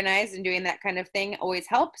getting organized and doing that kind of thing always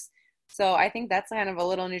helps. So I think that's kind of a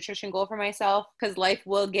little nutrition goal for myself because life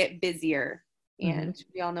will get busier and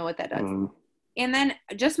we all know what that does. And then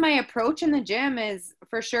just my approach in the gym is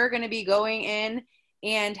for sure going to be going in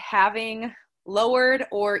and having lowered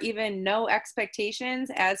or even no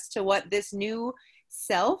expectations as to what this new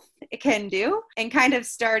self can do and kind of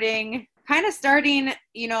starting,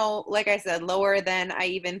 you know, like I said, lower than I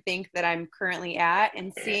even think that I'm currently at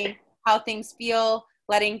and seeing how things feel,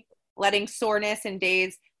 letting soreness and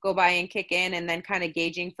days go by and kick in and then kind of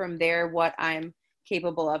gauging from there what I'm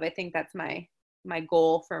capable of. I think that's my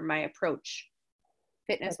goal for my approach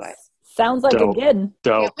fitness wise. Sounds like a good.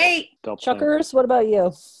 Can't wait. Chuckers, what about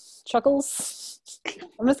you? Chuckles?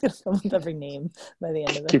 I'm just going to come with every name by the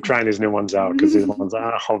end of it. Keep trying these new ones out because these ones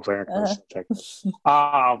hopefully aren't going to take.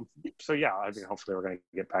 So yeah, I mean, hopefully we're going to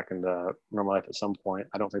get back into normal life at some point.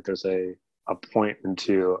 I don't think there's a point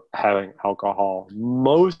into having alcohol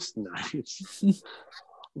most nights.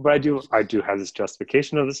 But I do have this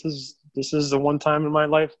justification of this is the one time in my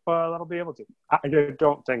life that I'll be able to. I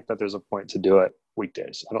don't think that there's a point to do it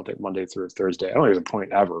weekdays. I don't think Monday through Thursday. I don't think there's a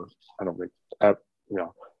point ever. I don't think,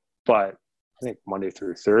 but I think Monday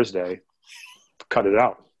through Thursday, cut it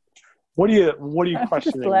out. What are you I'm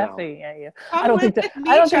questioning just laughing now? at you. Come I don't think with that. me,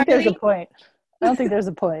 I don't think there's a Charlie. point. I don't think there's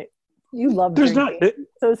a point. You love There's drinking, not.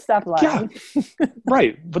 so stop lying.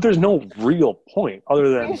 Right, but there's no real point other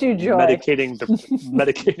than Brings you joy. medicating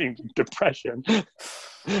depression.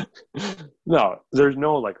 No, there's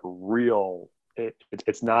no like real.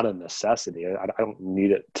 It's not a necessity. I don't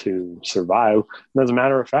need it to survive. And as a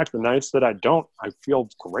matter of fact, the nights that I don't, I feel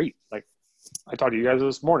great. Like I talked to you guys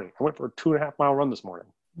this morning. I went for a 2.5 mile run this morning.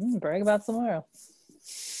 Brag about tomorrow.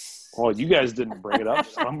 Well, you guys didn't bring it up.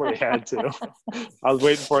 Somebody had to. I was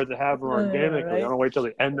waiting for it to happen organically. Right. I don't wait till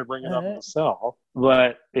the end to bring it up myself.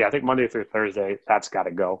 But yeah, I think Monday through Thursday, that's got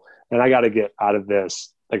to go. And I got to get out of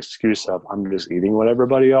this excuse of I'm just eating what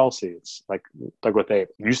everybody else eats. Like what they,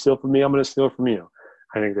 you steal from me, I'm going to steal from you.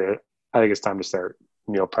 I think it's time to start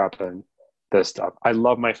meal prepping this stuff. I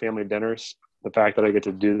love my family dinners. The fact that I get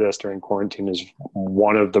to do this during quarantine is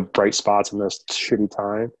one of the bright spots in this shitty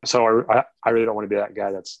time. So I really don't want to be that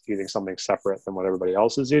guy that's eating something separate than what everybody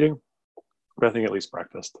else is eating. But I think at least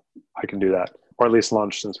breakfast, I can do that. Or at least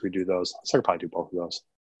lunch, since we do those. So I could probably do both of those.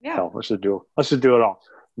 Yeah. Hell, let's just do it all.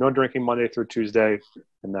 No drinking Monday through Tuesday,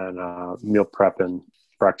 and then meal prep and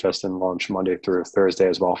breakfast and lunch Monday through Thursday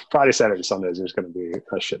as well. Friday, Saturday, Sunday is just going to be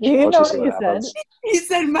a shit show. You Let's know just see what you happens. said. He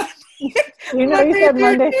said Monday. You know you said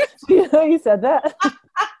Monday. You know you said that.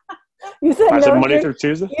 You said I no said Monday drink- through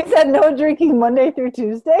Tuesday? You said no drinking Monday through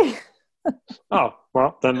Tuesday. Oh,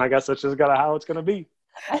 well, then I guess that's just how it's going to be.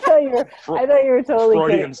 I thought you were totally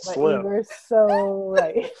Freudian kidding, but slip. you were so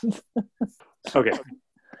right. Okay.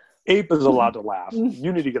 Ape is allowed to laugh.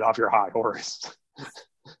 You need to get off your high horse.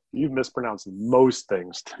 You've mispronounced most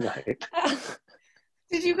things tonight.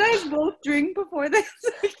 Did you guys both drink before this?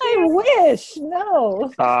 I wish.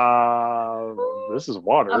 No. This is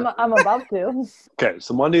water. I'm about to. Okay,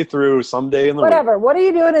 so Monday through someday in the Whatever. What are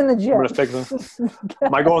you doing in the week, gym? I'm going to fix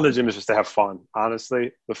it. My goal in the gym is just to have fun.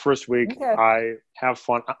 Honestly, the first week Okay. I have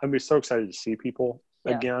fun. I'm going to be so excited to see people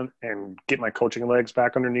Yeah. again and get my coaching legs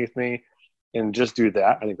back underneath me and just do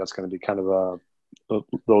that. I think that's going to be kind of a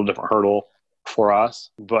little different hurdle for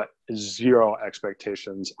us, but zero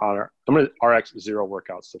expectations on I'm going to RX 0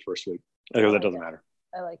 workouts the first week because that doesn't matter.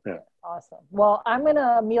 I like Yeah. it. Awesome. Well, I'm going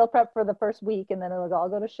to meal prep for the first week and then it'll all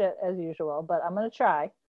go to shit as usual, but I'm going to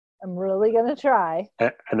try. I'm really going to try.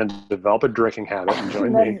 And then develop a drinking habit and join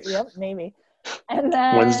And then, me Yep, maybe. And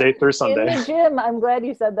then Wednesday through Sunday. in the gym, I'm glad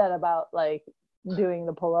you said that about like doing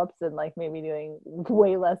the pull-ups and like maybe doing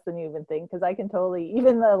way less than you even think, because I can totally,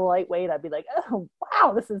 even the lightweight, I'd be like, oh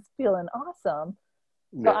wow, this is feeling awesome.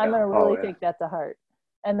 So I'm going to really take that to heart.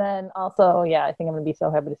 And then also, yeah, I think I'm going to be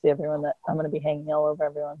so happy to see everyone that I'm going to be hanging all over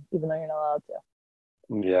everyone, even though you're not allowed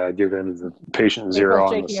to. Yeah, give in the patient You're zero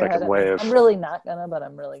both on the shaking your head second at me. wave. I'm really not gonna, but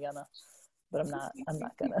I'm really gonna. But I'm not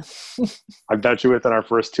gonna. I bet you within our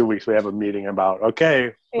first 2 weeks we have a meeting about,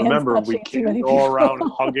 okay, Hands remember, we touching too many can't go people. around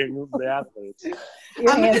hugging the athletes.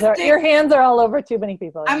 Your hands are all over too many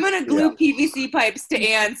people. I'm gonna glue PVC pipes to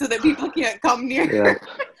Ann so that people can't come near. Yeah.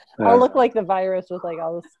 I'll look like the virus with like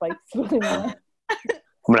all the spikes. in there.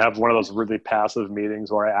 I'm going to have one of those really passive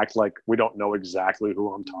meetings where I act like we don't know exactly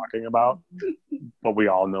who I'm talking about, but we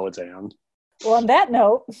all know it's Ann. Well, on that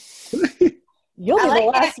note, you'll be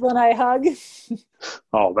the last one I hug.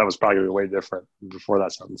 Oh, that was probably way different before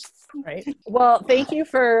that sentence. Right. Well, thank you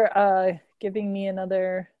for giving me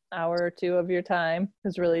another hour or two of your time,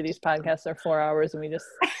 because really these podcasts are 4 hours and we just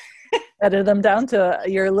edit them down to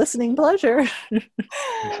your listening pleasure.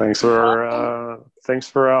 Thanks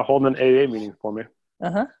for holding an AA meeting for me.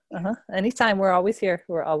 Anytime. We're always here.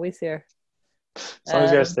 As long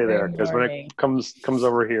as you guys stay there, Every because when morning. it comes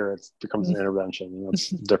over here, it becomes an intervention. And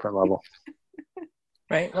that's a different level.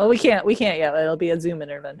 Right. Well, we can't yet. It'll be a Zoom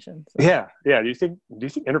intervention. So. Yeah. Do you think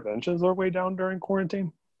interventions are way down during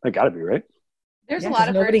quarantine? They got to be, right? There's Yeah, a lot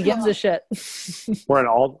of nobody virtual, gives a shit. We're in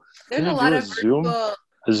all. There's Can a you lot do of Zoom? virtual.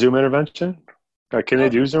 A Zoom intervention? Can they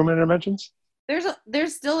do Zoom interventions?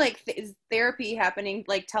 There's still like therapy happening,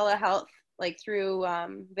 like telehealth, like through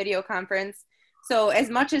video conference. So as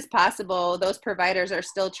much as possible, those providers are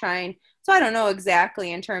still trying. So I don't know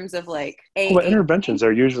exactly in terms of like Well, interventions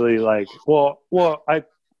are usually like, there's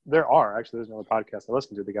another podcast I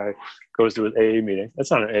listen to. The guy goes to an AA meeting.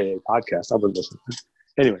 That's not an AA podcast. I wouldn't listen.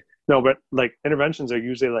 Anyway, no, but like interventions are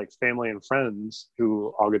usually like family and friends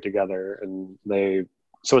who all get together and they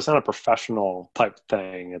So it's not a professional type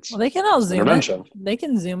thing. It's Well, they can all zoom intervention. it. They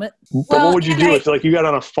can zoom it. But Well, what would you and do I- if like you got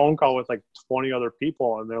on a phone call with like 20 other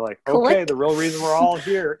people and they're like, okay, Click. the real reason we're all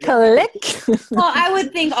here. Click. Well, I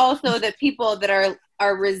would think also that people that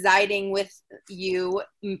are residing with you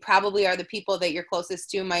probably are the people that you're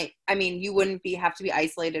closest to. You wouldn't have to be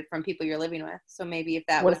isolated from people you're living with. So maybe if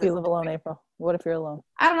that What was if you live alone, April? What if you're alone?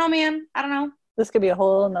 I don't know, man. I don't know. This could be a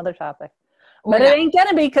whole another topic. Or But it not. ain't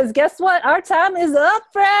gonna be, because guess what? Our time is up,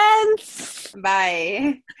 friends.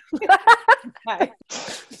 Bye. Bye.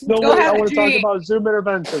 No Go way, I have a want to talk drink. about Zoom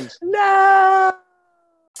interventions. No.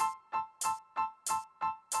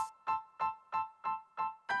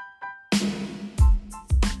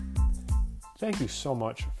 Thank you so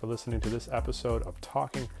much for listening to this episode of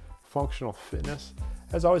Talking Functional Fitness.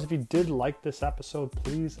 As always, if you did like this episode,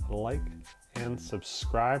 please like and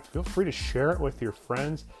subscribe. Feel free to share it with your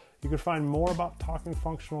friends. You can find more about Talking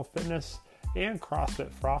Functional Fitness and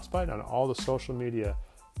CrossFit Frostbite on all the social media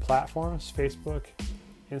platforms, Facebook,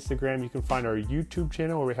 Instagram. You can find our YouTube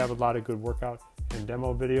channel where we have a lot of good workout and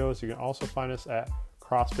demo videos. You can also find us at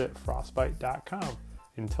CrossFitFrostbite.com.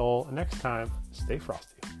 Until next time, stay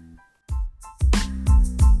frosty.